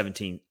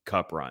 2017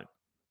 Cup run.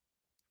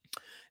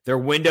 Their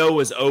window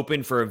was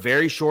open for a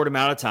very short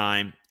amount of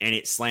time, and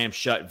it slammed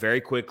shut very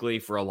quickly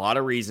for a lot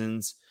of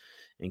reasons,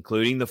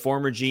 including the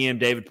former GM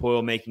David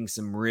Poyle making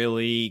some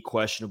really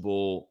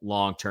questionable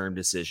long-term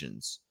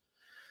decisions.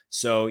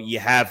 So you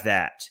have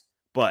that.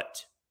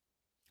 But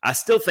I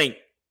still think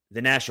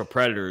the Nashville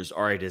Predators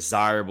are a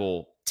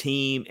desirable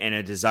team and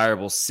a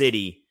desirable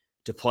city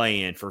to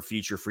play in for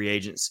future free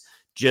agents.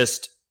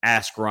 Just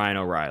ask Ryan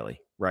O'Reilly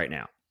right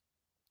now.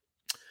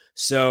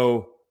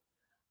 So,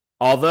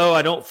 although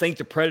I don't think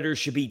the Predators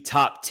should be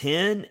top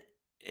 10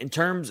 in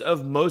terms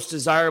of most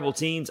desirable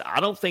teams, I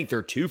don't think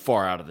they're too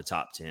far out of the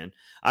top 10.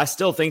 I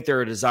still think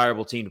they're a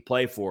desirable team to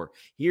play for.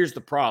 Here's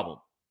the problem.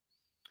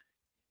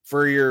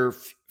 For your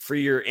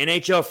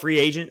NHL free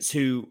agents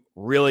who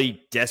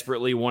really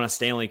desperately want a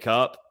Stanley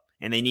Cup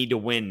and they need to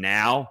win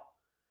now,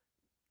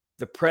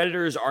 the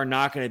Predators are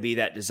not going to be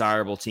that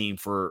desirable team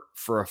for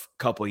a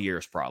couple of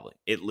years, probably,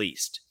 at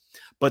least.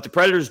 But the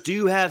Predators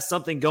do have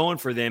something going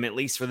for them, at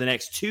least for the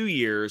next 2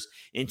 years,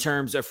 in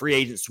terms of free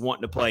agents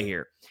wanting to play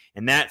here.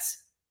 And that's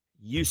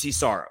UC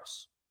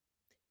Saros.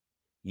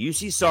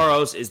 UC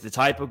Saros is the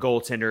type of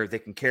goaltender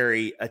that can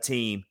carry a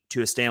team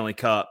to a Stanley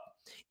Cup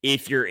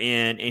if you're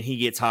in and he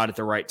gets hot at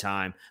the right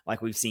time,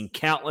 like we've seen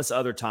countless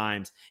other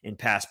times in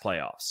past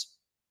playoffs.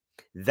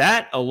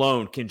 That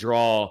alone can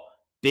draw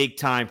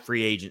big-time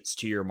free agents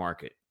to your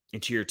market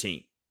and to your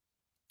team.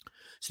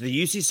 So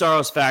the UC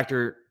Saros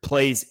factor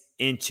plays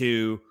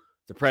into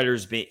the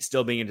Predators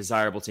still being a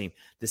desirable team.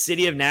 The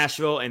city of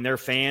Nashville and their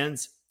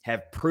fans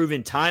have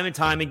proven time and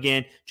time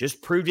again,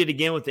 just proved it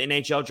again with the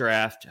NHL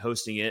draft,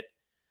 hosting it,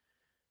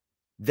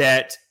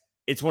 that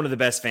it's one of the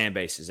best fan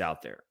bases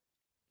out there.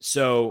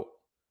 So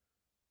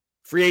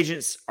free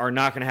agents are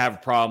not going to have a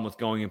problem with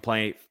going and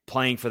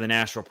playing for the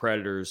Nashville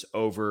Predators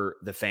over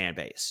the fan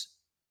base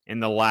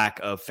and the lack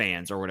of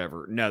fans or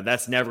whatever. No,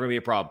 that's never going to be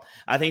a problem.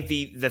 I think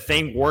the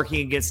thing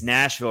working against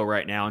Nashville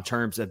right now in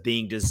terms of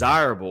being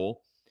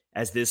desirable,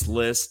 as this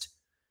list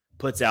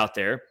puts out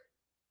there,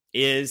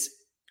 is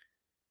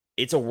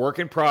it's a work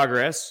in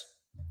progress.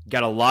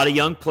 Got a lot of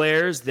young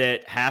players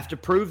that have to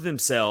prove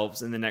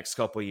themselves in the next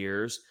couple of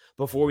years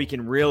before we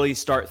can really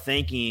start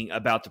thinking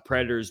about the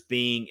Predators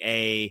being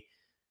a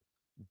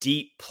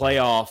deep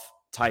playoff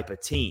type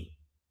of team.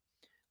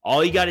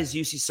 All you got is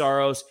UC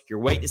Saros. You're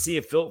waiting to see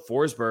if Philip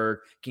Forsberg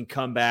can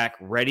come back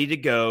ready to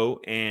go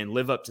and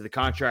live up to the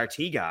contract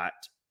he got.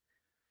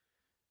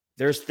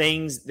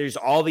 There's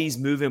all these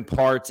moving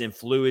parts and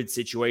fluid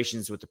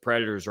situations with the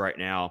Predators right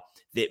now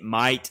that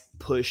might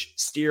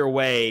steer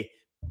away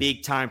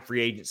big-time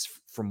free agents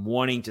from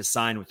wanting to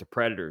sign with the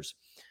Predators.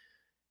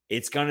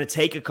 It's going to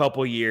take a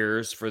couple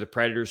years for the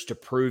Predators to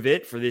prove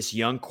it, for this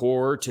young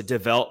core to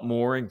develop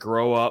more and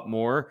grow up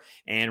more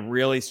and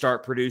really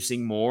start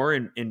producing more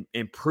and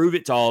prove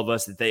it to all of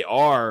us that they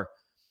are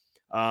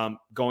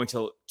going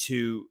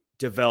to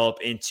develop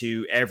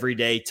into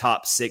everyday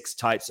top 6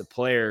 types of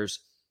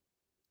players.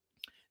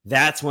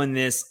 That's when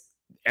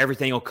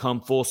everything will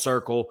come full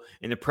circle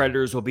and the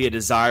Predators will be a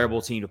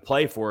desirable team to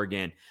play for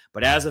again.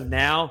 But as of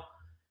now,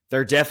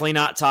 they're definitely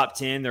not top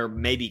 10. They're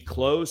maybe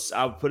close.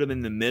 I would put them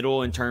in the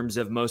middle in terms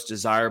of most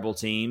desirable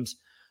teams.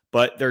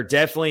 But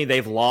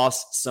they've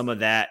lost some of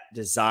that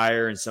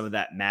desire and some of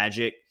that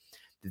magic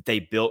that they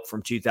built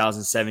from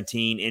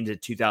 2017 into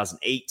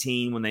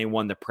 2018 when they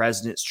won the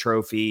President's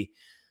Trophy.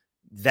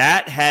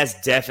 That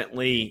has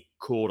definitely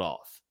cooled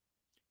off.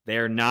 They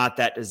are not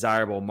that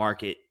desirable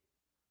market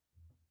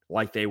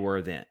like they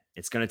were then.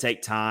 It's going to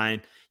take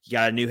time. You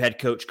got a new head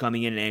coach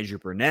coming in, Andrew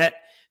Burnett.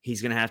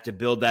 He's going to have to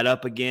build that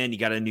up again. You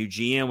got a new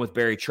GM with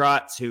Barry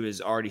Trotz, who is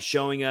already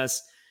showing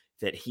us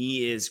that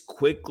he is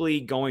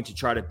quickly going to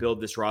try to build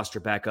this roster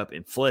back up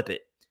and flip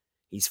it.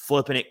 He's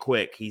flipping it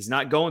quick. He's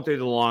not going through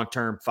the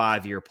long-term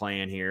 5-year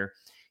plan here.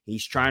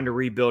 He's trying to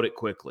rebuild it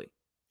quickly,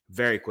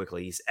 very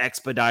quickly. He's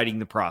expediting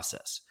the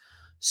process.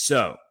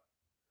 So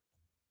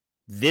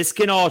this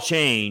can all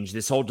change.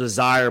 This whole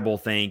desirable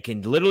thing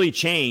can literally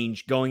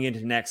change going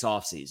into next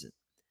offseason.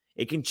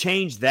 It can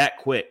change that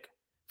quick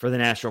for the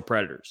Nashville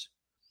Predators.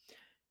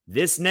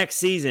 This next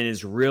season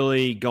is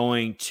really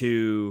going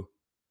to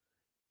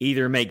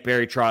either make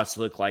Barry Trotz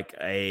look like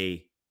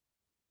a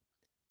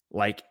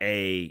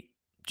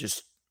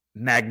just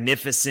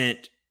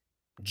magnificent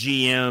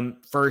GM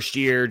first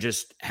year.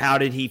 Just how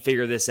did he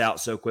figure this out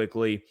so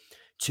quickly?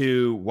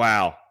 To,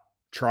 wow,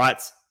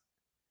 Trotz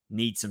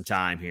needs some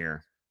time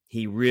here.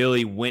 He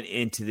really went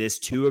into this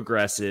too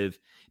aggressive,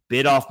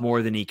 bit off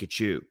more than he could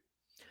chew.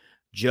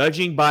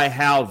 Judging by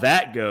how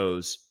that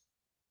goes,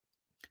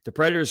 the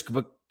Predators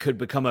could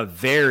become a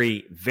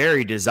very,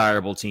 very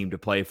desirable team to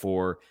play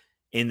for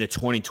in the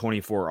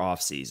 2024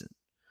 offseason.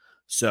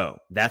 So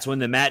that's when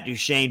the Matt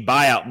Duchene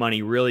buyout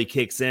money really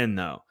kicks in,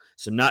 though.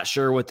 So I'm not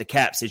sure what the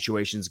cap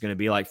situation is going to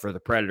be like for the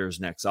Predators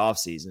next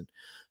offseason.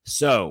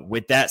 So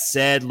with that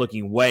said,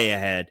 looking way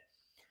ahead,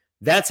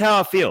 that's how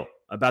I feel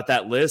about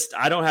that list.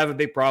 I don't have a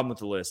big problem with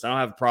the list. I don't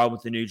have a problem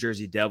with the New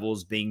Jersey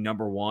Devils being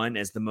number 1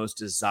 as the most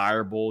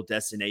desirable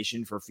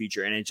destination for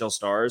future NHL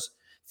stars,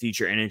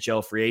 future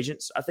NHL free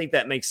agents. I think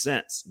that makes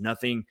sense.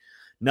 Nothing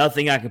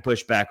I can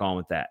push back on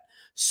with that.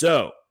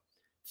 So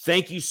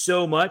Thank you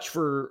so much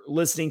for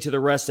listening to the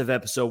rest of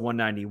episode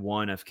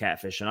 191 of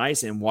Catfish and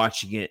Ice and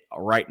watching it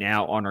right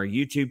now on our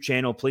YouTube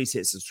channel. Please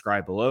hit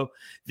subscribe below.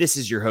 This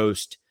is your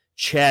host,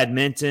 Chad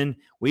Minton.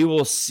 We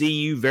will see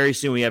you very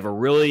soon. We have a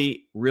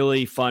really,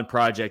 really fun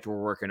project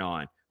we're working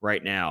on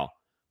right now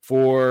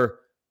for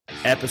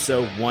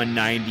episode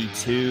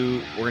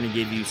 192. We're going to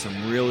give you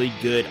some really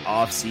good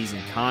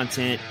off-season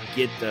content,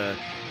 get the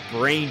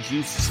brain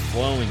juices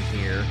flowing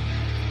here.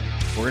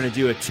 We're going to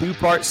do a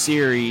 2-part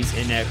series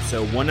in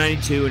episode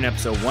 192 and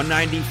episode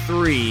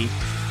 193,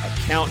 a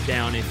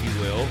countdown, if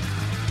you will.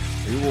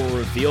 We will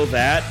reveal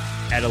that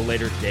at a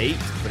later date,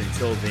 but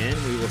until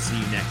then, we will see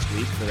you next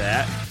week for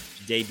that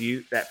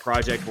debut, that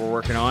project we're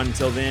working on.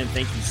 Until then,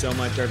 thank you so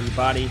much,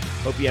 everybody.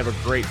 Hope you have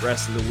a great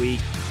rest of the week.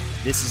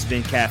 This has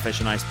been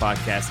Catfish and Ice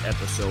Podcast,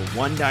 episode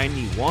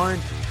 191,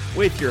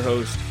 with your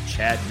host,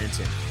 Chad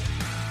Minton.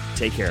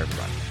 Take care,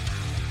 everybody.